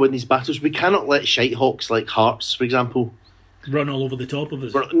we have to win these battles. We cannot let shitehawks like Hearts, for example, run all over the top of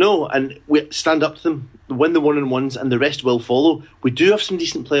us. No, and we stand up to them, win the one-on-ones, and the rest will follow. We do have some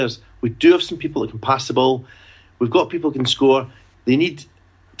decent players. We do have some people that can pass the ball. We've got people who can score. They need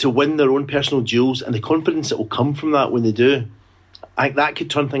to win their own personal duels, and the confidence that will come from that when they do, I think that could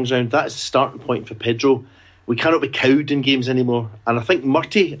turn things around. That is the starting point for Pedro. We cannot be cowed in games anymore. And I think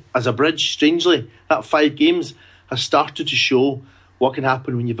Murty, as a bridge, strangely, that 5 games has started to show what can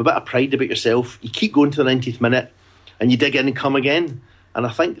happen when you have a bit of pride about yourself. You keep going to the 90th minute, and you dig in and come again. And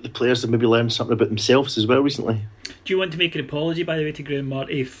I think the players have maybe learned something about themselves as well recently. Do you want to make an apology, by the way, to Graham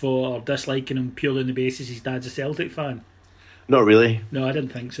Murty for disliking him purely on the basis his dad's a Celtic fan? Not really. No, I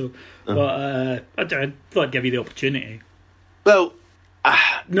didn't think so. No. But I thought I'd give you the opportunity. Well,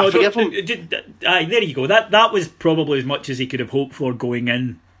 no, I forgive him. There you go. That was probably as much as he could have hoped for going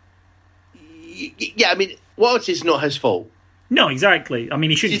in. Yeah, I mean, what I would say is not his fault. No, exactly. I mean,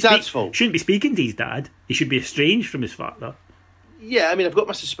 he fault. Shouldn't be speaking to his dad. He should be estranged from his father. Yeah, I mean, I've got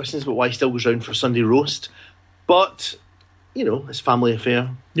my suspicions about why he still goes round for Sunday roast, but it's a family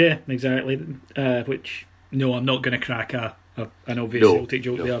affair. Yeah, exactly. Which no, I'm not going to crack an obvious Celtic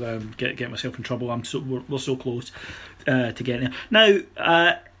joke there. Get myself in trouble. We're so close to getting there.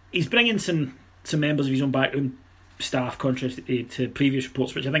 Now he's bringing some members of his own backroom staff, contrary to previous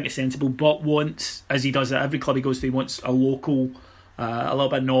reports, which I think is sensible. But wants, as he does at every club he goes to, he wants a local, a little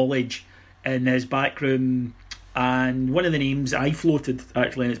bit of knowledge in his backroom. And one of the names I floated,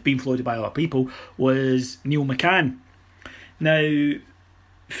 actually, and it's been floated by other people, was Neil McCann. Now,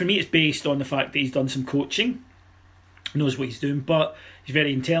 for me, it's based on the fact that he's done some coaching, knows what he's doing, but he's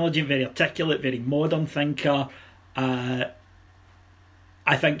very intelligent, very articulate, very modern thinker.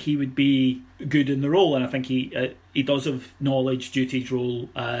 I think he would be good in the role, and I think he does have knowledge due to his role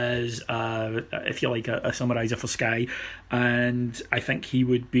as, if you like, a summariser for Sky, and I think he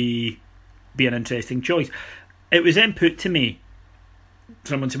would be an interesting choice. it was then put to me.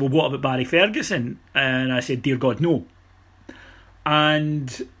 Someone said, well, what about Barry Ferguson? And I said, dear God, no.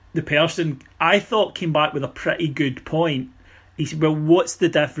 And the person, I thought, came back with a pretty good point. He said, well, what's the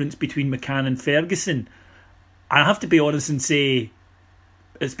difference between McCann and Ferguson? I have to be honest and say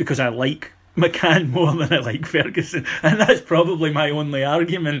it's because I like McCann more than I like Ferguson. And that's probably my only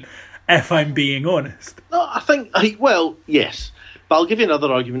argument, if I'm being honest. No, well, yes. But I'll give you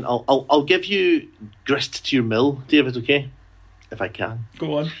another argument. I'll give you grist to your mill, David, okay? If I can.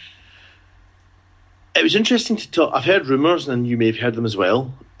 Go on. It was interesting to talk. I've heard rumours, and you may have heard them as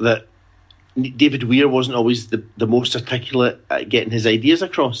well, that David Weir wasn't always the most articulate at getting his ideas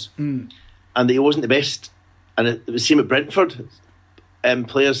across. And that he wasn't the best. And it was the same at Brentford.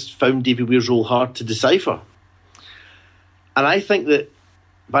 Players found David Weir's role hard to decipher. And I think that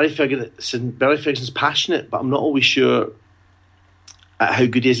Barry Ferguson's passionate, but I'm not always sure at how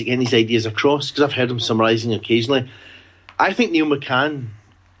good he is at getting his ideas across, because I've heard him summarising occasionally. I think Neil McCann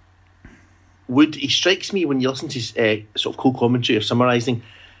he strikes me when you listen to his sort of co-commentary or summarising,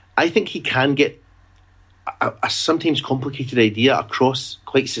 I think he can get a sometimes complicated idea across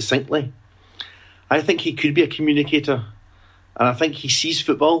quite succinctly. I think he could be a communicator, and I think he sees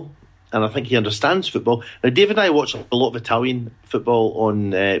football, and I think he understands football. Now, David and I watch a lot of Italian football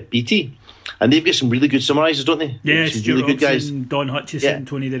on BT, and they've got some really good summarisers, don't they? Yeah, some Stuart really good guys. Robson, Don Hutchison,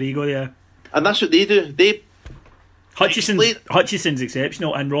 Tony Dorigo, yeah. And that's what they do. Hutchison's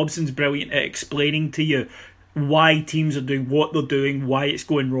exceptional, and Robson's brilliant at explaining to you why teams are doing what they're doing, why it's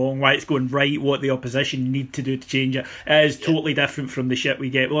going wrong, why it's going right, what the opposition need to do to change it. It is totally different from the shit we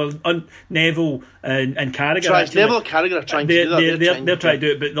get. Well, Neville and Carragher. Neville and Carragher are trying to do that. They're trying to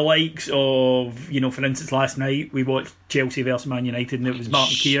do it, but the likes of, for instance, last night we watched Chelsea versus Man United, and it was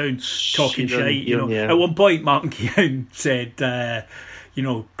Martin Keown talking shite. At one point, Martin Keown said,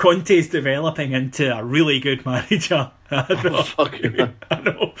 Conte's developing into a really good manager. I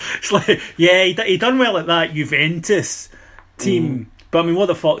know. It's like, he done well at that Juventus team. But I mean, what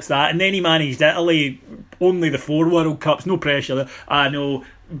the fuck's that? And then he managed Italy, only the 4 World Cups, no pressure there. I know.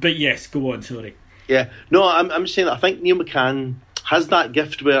 But yes, go on, sorry. Yeah. No, I'm saying that I think Neil McCann has that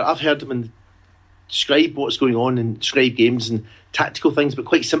gift where I've heard him describe what's going on and describe games and tactical things, but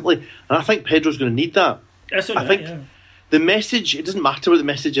quite simply. And I think Pedro's going to need that. I think the message, it doesn't matter what the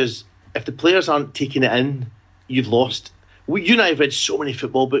message is, if the players aren't taking it in, you've lost. You and I have read so many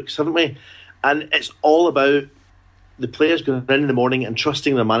football books, haven't we? And it's all about the players going in the morning and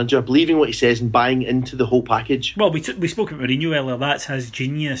trusting their manager, believing what he says and buying into the whole package. Well, we spoke about Mourinho earlier. That's his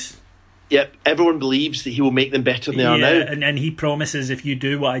genius. Yep, everyone believes that he will make them better than they are now. And he promises, if you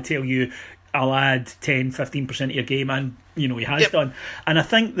do what I tell you, I'll add 10-15% of your game, and he has done. And I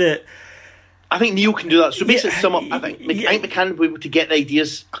think Neil can do that. So basically, sum up, I think McCann will be able to get the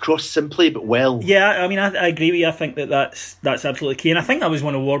ideas across simply but well. Yeah, I mean, I agree with you. I think that's absolutely key. And I think that was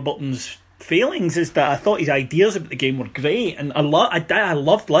one of Warburton's failings, is that I thought his ideas about the game were great, and I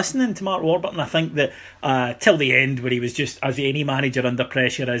loved listening to Mark Warburton. I think that till the end, where he was just, as any manager under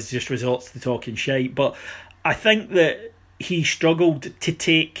pressure, is just resorts to talking shite. But I think that he struggled to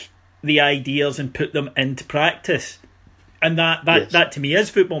take the ideas and put them into practice. And that to me is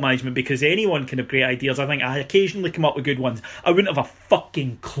football management, because anyone can have great ideas. I think I occasionally come up with good ones. I wouldn't have a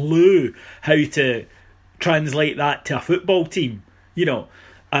fucking clue how to translate that to a football team,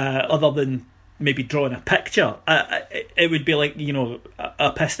 other than maybe drawing a picture. It would be like,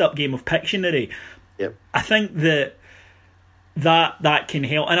 a pissed up game of Pictionary. Yep. I think that can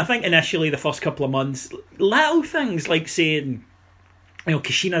help. And I think initially, the first couple of months, little things like saying,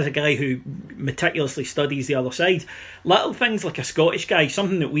 Kashina's a guy who meticulously studies the other side. Little things like a Scottish guy,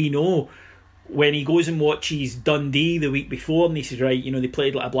 something that we know, when he goes and watches Dundee the week before and he says, right, they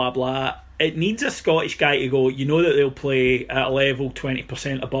played like a blah blah, it needs a Scottish guy to go, that they'll play at a level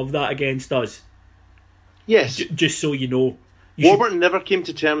 20% above that against us. Yes. Just so you know. Warburton never came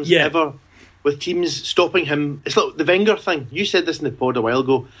to terms ever with teams stopping him. It's like the Wenger thing. You said this in the pod a while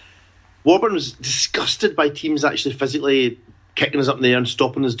ago. Warburton was disgusted by teams actually physically kicking us up in the air and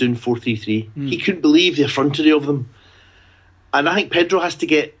stopping us doing 4-3-3. He couldn't believe the effrontery of them. And I think Pedro has to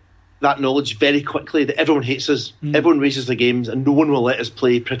get that knowledge very quickly, that everyone hates us, everyone raises the games, and no one will let us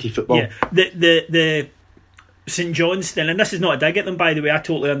play pretty football. Yeah, the St Johnstone, and this is not a dig at them, by the way, I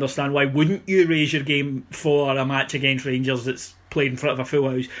totally understand why wouldn't you raise your game for a match against Rangers that's played in front of a full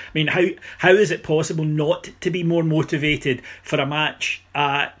house. I mean, how is it possible not to be more motivated for a match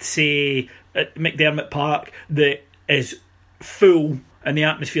at, say, at McDermott Park that is full and the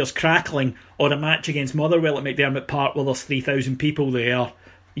atmosphere's crackling, or a match against Motherwell at McDermott Park where there's 3,000 people there?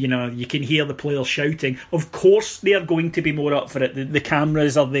 You can hear the players shouting. Of course they're going to be more up for it. The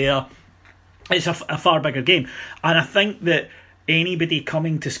cameras are there. It's a far bigger game. And I think that anybody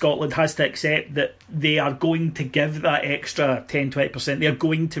coming to Scotland has to accept that they are going to give that extra 10-20%. They're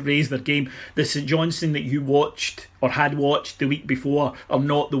going to raise their game. The St Johnstone that you watched or had watched the week before are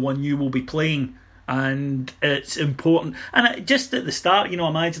not the one you will be playing. And it's important. And just at the start, I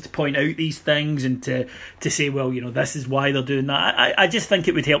managed to point out these things and to say, well, this is why they're doing that. I just think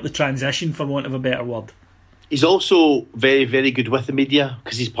it would help the transition, for want of a better word. He's also very, very good with the media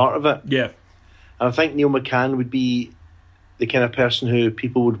because he's part of it. Yeah. And I think Neil McCann would be the kind of person who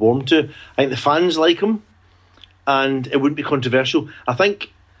people would warm to. I think the fans like him, and it wouldn't be controversial. I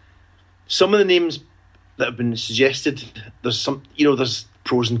think some of the names that have been suggested, there's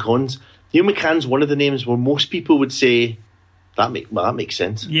pros and cons. Neil McCann's one of the names where most people would say that makes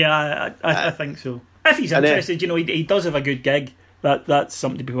sense. Yeah, I think so. If he's interested, he does have a good gig. That's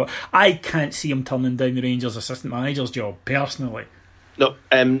something to be. I can't see him turning down the Rangers assistant manager's job personally. No,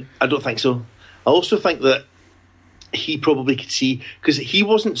 I don't think so. I also think that he probably could see, because he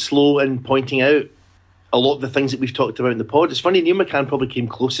wasn't slow in pointing out a lot of the things that we've talked about in the pod. It's funny, Neil McCann probably came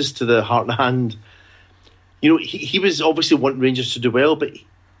closest to the heart and hand. He was obviously wanting Rangers to do well, but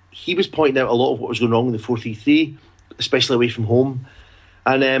he was pointing out a lot of what was going wrong in the 4-3-3, especially away from home.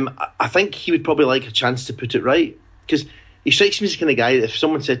 And I think he would probably like a chance to put it right, because he strikes me as the kind of guy that if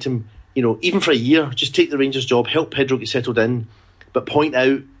someone said to him, even for a year, just take the Rangers job, help Pedro get settled in, but point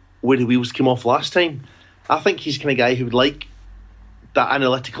out where the wheels came off last time. I think he's the kind of guy who would like that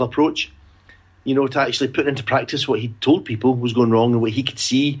analytical approach, to actually put into practice what he told people was going wrong and what he could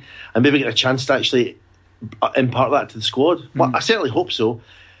see, and maybe get a chance to actually impart that to the squad. Well, I certainly hope so.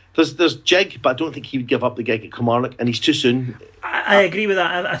 There's Jig, but I don't think he would give up the gig at Kilmarnock, and he's too soon. I agree with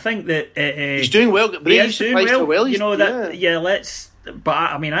that. I think that he's doing well, but he's doing well. How well he's, But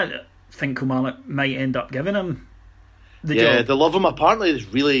I think Kilmarnock might end up giving him the job. They love him. Apparently, it's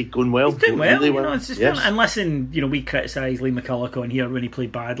really going well. He's doing well. Really well. It's just and listen, we criticise Lee McCulloch on here when he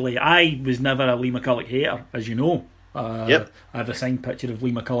played badly. I was never a Lee McCulloch hater, as you know. I have a signed picture of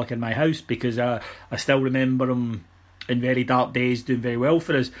Lee McCulloch in my house because I still remember him in very dark days doing very well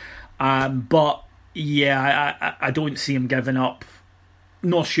for us. But I don't see him giving up,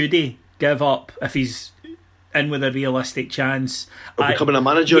 nor should he give up if he's in with a realistic chance of becoming a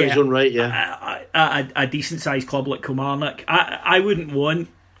manager in his own right. A decent sized club like Kilmarnock. I wouldn't want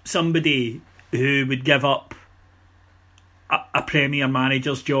somebody who would give up a Premier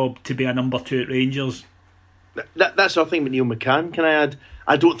manager's job to be a number 2 at Rangers. That's the thing with Neil McCann. Can I add?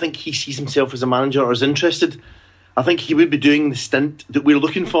 I don't think he sees himself as a manager or is interested. I think he would be doing the stint that we're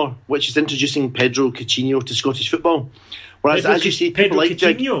looking for, which is introducing Pedro Coutinho to Scottish football. Whereas, as you say, people like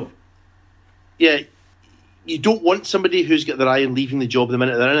Coutinho. Jig, you don't want somebody who's got their eye on leaving the job the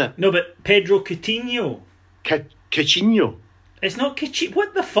minute they're in it. No, but Pedro Coutinho. Coutinho. It's not Coutinho.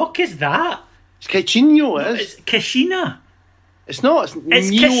 What the fuck is that? It's Coutinho, it is. It's Caixinha. It's not. It's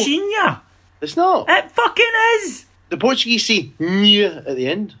Caixinha. It's not. It fucking is. The Portuguese say "nha" at the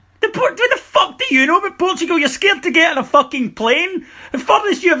end. What the fuck do you know about Portugal? You're scared to get on a fucking plane. The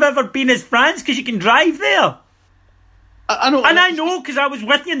furthest you've ever been is France because you can drive there. I know. And I know because I was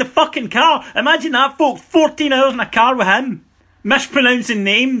with you in the fucking car. Imagine that, folks. 14 hours in a car with him. Mispronouncing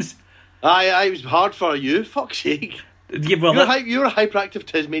names. Aye, it was hard for you. Fuck's sake. Yeah, well, you're a hyperactive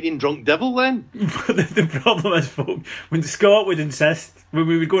Tasmanian drunk devil then. The problem is, folks, when Scott would insist when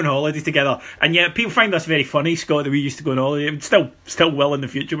we would go on holiday together, and yet people find this very funny, Scott, that we used to go on holiday. Still will in the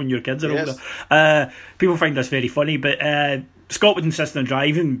future when your kids are older. People find this very funny, but Scott would insist on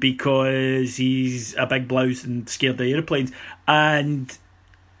driving because he's a big blouse and scared of aeroplanes, and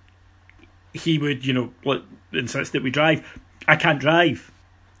he would, insist that we drive. I can't drive,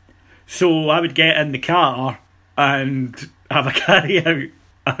 so I would get in the car and have a carry out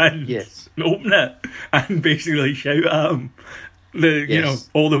and open it and basically shout at him,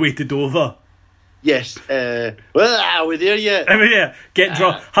 all the way to Dover. Yes. Well, are we there yet? Get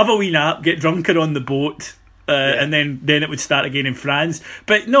drunk, have a wee nap, get drunker on the boat, and then it would start again in France.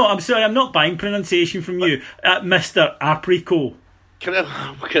 But no, I'm sorry, I'm not buying pronunciation from you, Mr. Apricot. Can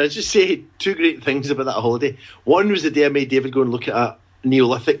I just say 2 great things about that holiday? One was the day I made David go and look at a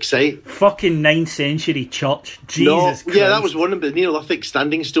Neolithic site. Fucking 9th century church. Jesus Christ. Yeah, that was one of the Neolithic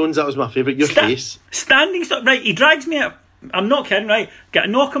standing stones. That was my favourite. Your face. Standing stone. Right, he drags me out. I'm not kidding, right? Get a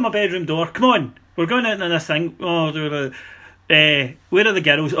knock on my bedroom door. Come on. We're going out into this thing. Oh, where are the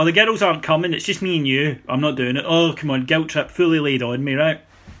girls? Oh, the girls aren't coming. It's just me and you. I'm not doing it. Oh, come on. Guilt trip fully laid on me, right?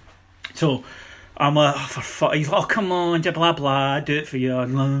 So I'm like, he's like, oh, come on, blah, blah, do it for you.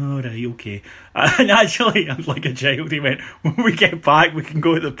 I'm like, all right, okay. And actually, I'm like a child. He went, when we get back, we can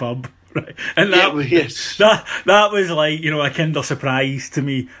go to the pub. Right. And that, yes. that was like, a Kinder Surprise to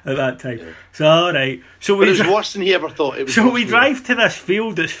me at that time. Yeah. So, all right. So but it was worse than he ever thought it was. So we drive to this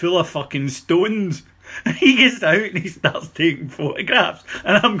field that's full of fucking stones. And he gets out and he starts taking photographs.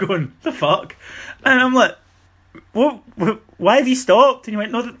 And I'm going, the fuck? And I'm like, what? Why have you stopped? And he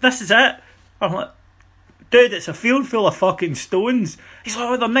went, no, this is it. I'm like, dude, it's a field full of fucking stones. He's like,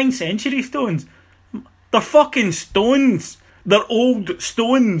 oh, they're 9th century stones. They're fucking stones. They're old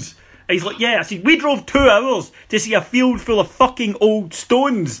stones. And he's like, yeah. I said, we drove 2 hours to see a field full of fucking old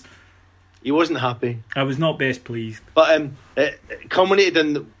stones. He wasn't happy. I was not best pleased. But it culminated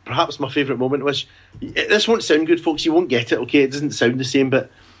in perhaps my favourite moment, which this won't sound good, folks. You won't get it, okay? It doesn't sound the same, but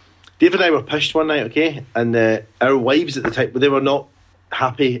Dave and I were pissed one night, okay? And our wives at the time, they were not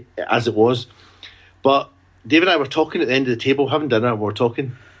happy as it was. But Dave and I were talking at the end of the table, having dinner, we were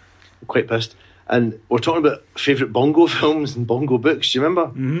talking. We're quite pissed. And we're talking about favourite Bongo films and Bongo books, do you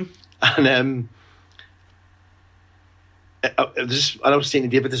remember? Mm-hmm. And I was saying to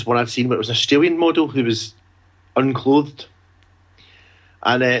David this one I'd seen, but it was an Australian model who was unclothed,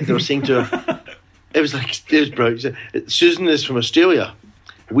 and they were saying to her, it was brilliant. Susan is from Australia.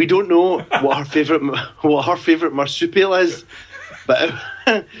 We don't know what her favourite marsupial is, but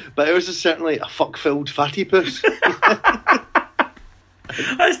it was certainly a fuck-filled fatty puss.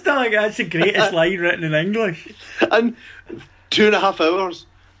 That's the greatest line written in English. And 2.5 hours.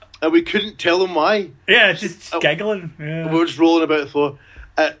 And we couldn't tell them why. Yeah, just giggling. Yeah. We were just rolling about the floor.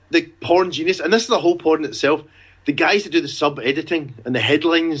 The porn genius, and this is the whole porn itself, the guys that do the sub-editing and the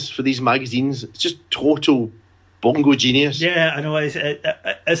headlines for these magazines, it's just total Bongo genius. Yeah, I know.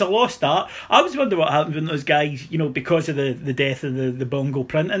 It's a lost art. I was wondering what happened when those guys, because of the death of the Bongo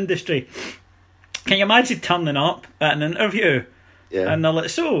print industry. Can you imagine turning up at an interview? Yeah. And they're like,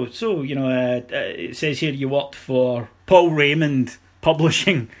 so, it says here you worked for Paul Raymond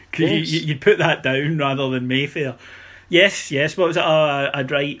Publishing. Because you'd put that down rather than Mayfair. Yes. What was it? I'd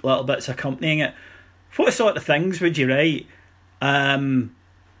write little bits accompanying it. What sort of things would you write?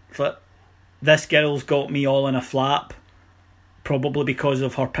 Like, this girl's got me all in a flap, probably because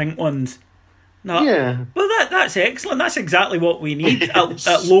of her pink ones. No, yeah. Well, that's excellent. That's exactly what we need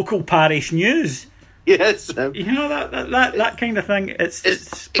at local parish news. Yes. That kind of thing.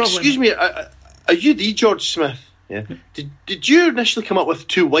 It's probably... Excuse me, are you the George Smith? Yeah. Did you initially come up with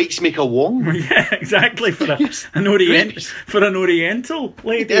 2 whites make a Wong? Yeah, exactly, for an Oriental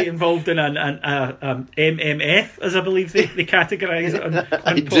lady involved in an MMF, as I believe they categorise it on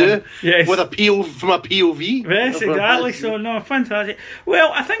I do. Yes. With from a POV. Yes, exactly. So no, fantastic.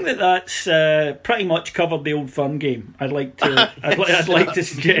 Well, I think that's pretty much covered the old fun game. I'd like to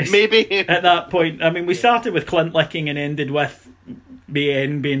suggest maybe at that point. I mean, we started with Clint licking and ended with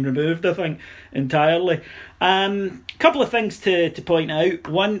BN being removed, I think, entirely. Couple of things to point out.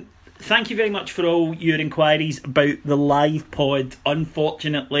 One, thank you very much for all your inquiries about the live pod.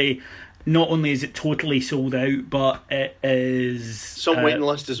 Unfortunately, not only is it totally sold out, but it is... some waiting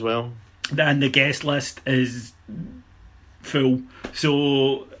list as well. And the guest list is full.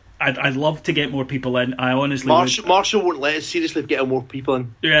 So I'd love to get more people in. I honestly Marshall won't let us seriously get more people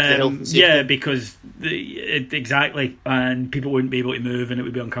in. Yeah, because exactly, and people wouldn't be able to move, and it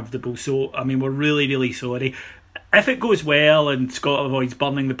would be uncomfortable. So I mean, we're really, really sorry. If it goes well and Scott avoids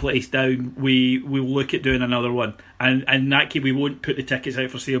burning the place down, we'll look at doing another one. And in that case, we won't put the tickets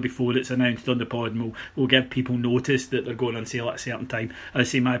out for sale before it's announced on the pod, and we'll give people notice that they're going on sale at a certain time. I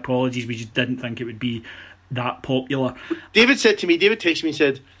say my apologies, we just didn't think it would be that popular. David texted me and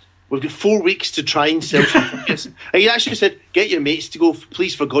said, we've got 4 weeks to try and sell some tickets. And he actually said, get your mates to go.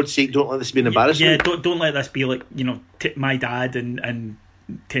 Please, for God's sake, don't let this be an embarrassment. Yeah, don't let this be like, my dad and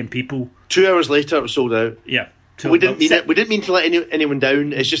 10 people. 2 hours later, it was sold out. Yeah. So we didn't mean it. We didn't mean to let anyone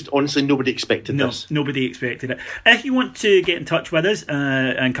down. It's just, honestly, nobody expected this. Nobody expected it. If you want to get in touch with us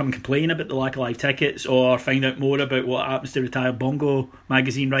and come and complain about the lack of live tickets, or find out more about what happens to retired Bongo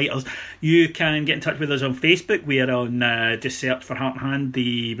magazine writers, you can get in touch with us on Facebook. We are on, just search for Heart and Hand,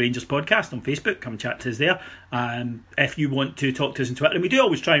 the Rangers podcast on Facebook. Come chat to us there. If you want to talk to us on Twitter, and we do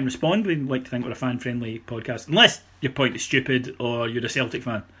always try and respond. We like to think we're a fan-friendly podcast, unless your point is stupid or you're a Celtic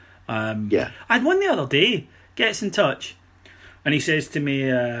fan. Yeah. I had one the other day. Gets in touch and he says to me,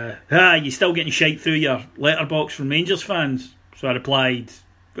 you still getting shite through your letterbox from Rangers fans? So I replied,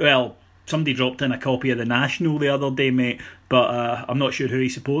 well, somebody dropped in a copy of The National the other day, mate, but I'm not sure who he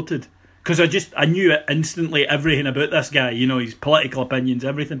supported, because I knew instantly everything about this guy, his political opinions,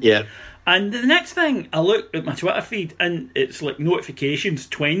 everything. Yeah. And the next thing, I look at my Twitter feed and it's like notifications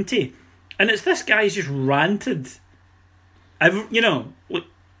 20, and it's this guy's just ranted, like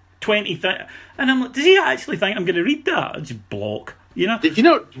 20 things, and I'm like, does he actually think I'm going to read that? I just block. You know? Did you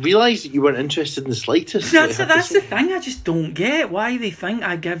not realise that you weren't interested in the slightest? That's the thing. I just don't get why they think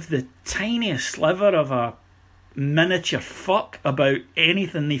I give the tiniest sliver of a miniature fuck about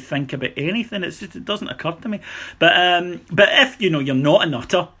anything they think about anything. It's just, it doesn't occur to me. But if you're not a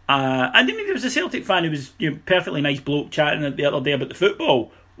nutter, and I mean, there was a Celtic fan who was perfectly nice bloke chatting the other day about the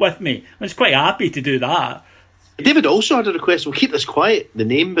football with me. I was quite happy to do that. David also had a request. We'll keep this quiet, the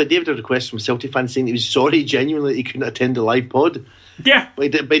name, but David had a request from Celtic fans saying he was sorry genuinely that he couldn't attend the live pod. Yeah. But he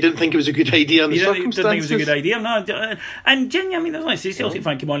didn't think it was a good idea in the circumstances. Didn't think it was a good idea, no. And genuinely, I mean, there's like a Celtic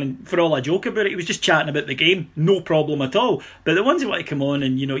fan come on, and for all I joke about it, he was just chatting about the game, no problem at all. But the ones that want to come on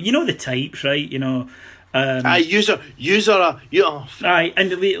and, you know the types, right? User. Aye,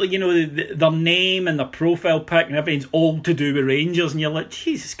 and their name and their profile pic and everything's all to do with Rangers, and you're like,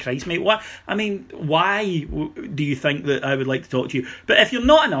 Jesus Christ, mate. Why do you think that I would like to talk to you? But if you're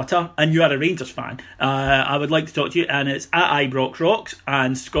not an utter and you are a Rangers fan, I would like to talk to you, and it's at Ibrox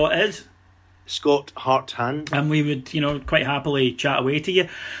and Scott is Scott Hartan, and we would quite happily chat away to you.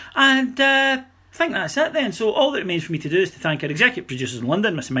 And I think that's it then. So all that remains for me to do is to thank our executive producers in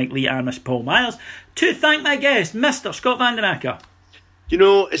London, Mr. Mike Lee and Mr. Paul Myers, to thank my guest, Mr. Scott Van Den Akker.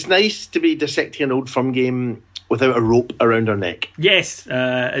 It's nice to be dissecting an Old Firm game without a rope around our neck. Yes,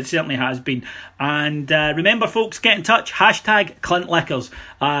 it certainly has been. And remember, folks, get in touch. # Clint Lickers.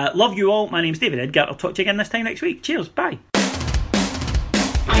 Love you all. My name's David Edgar. I'll talk to you again this time next week. Cheers. Bye.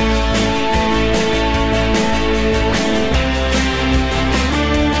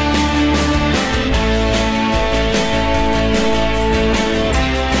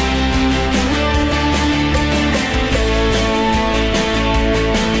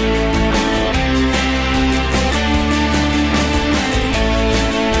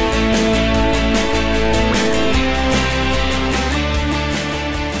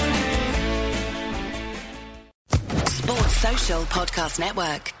 Podcast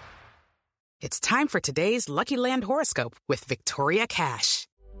Network. It's time for today's Lucky Land horoscope with Victoria Cash.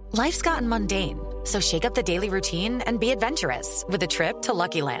 Life's gotten mundane, so shake up the daily routine and be adventurous with a trip to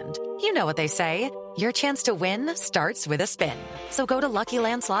Lucky Land. You know what they say, your chance to win starts with a spin. So go to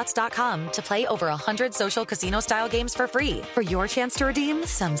LuckyLandSlots.com to play over 100 social casino-style games for free for your chance to redeem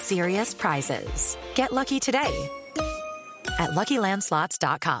some serious prizes. Get lucky today at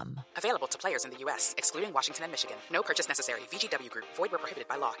LuckyLandSlots.com. Available to players in the U.S., excluding Washington and Michigan. No purchase necessary. VGW Group. Void where prohibited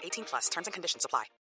by law. 18+. Terms and conditions apply.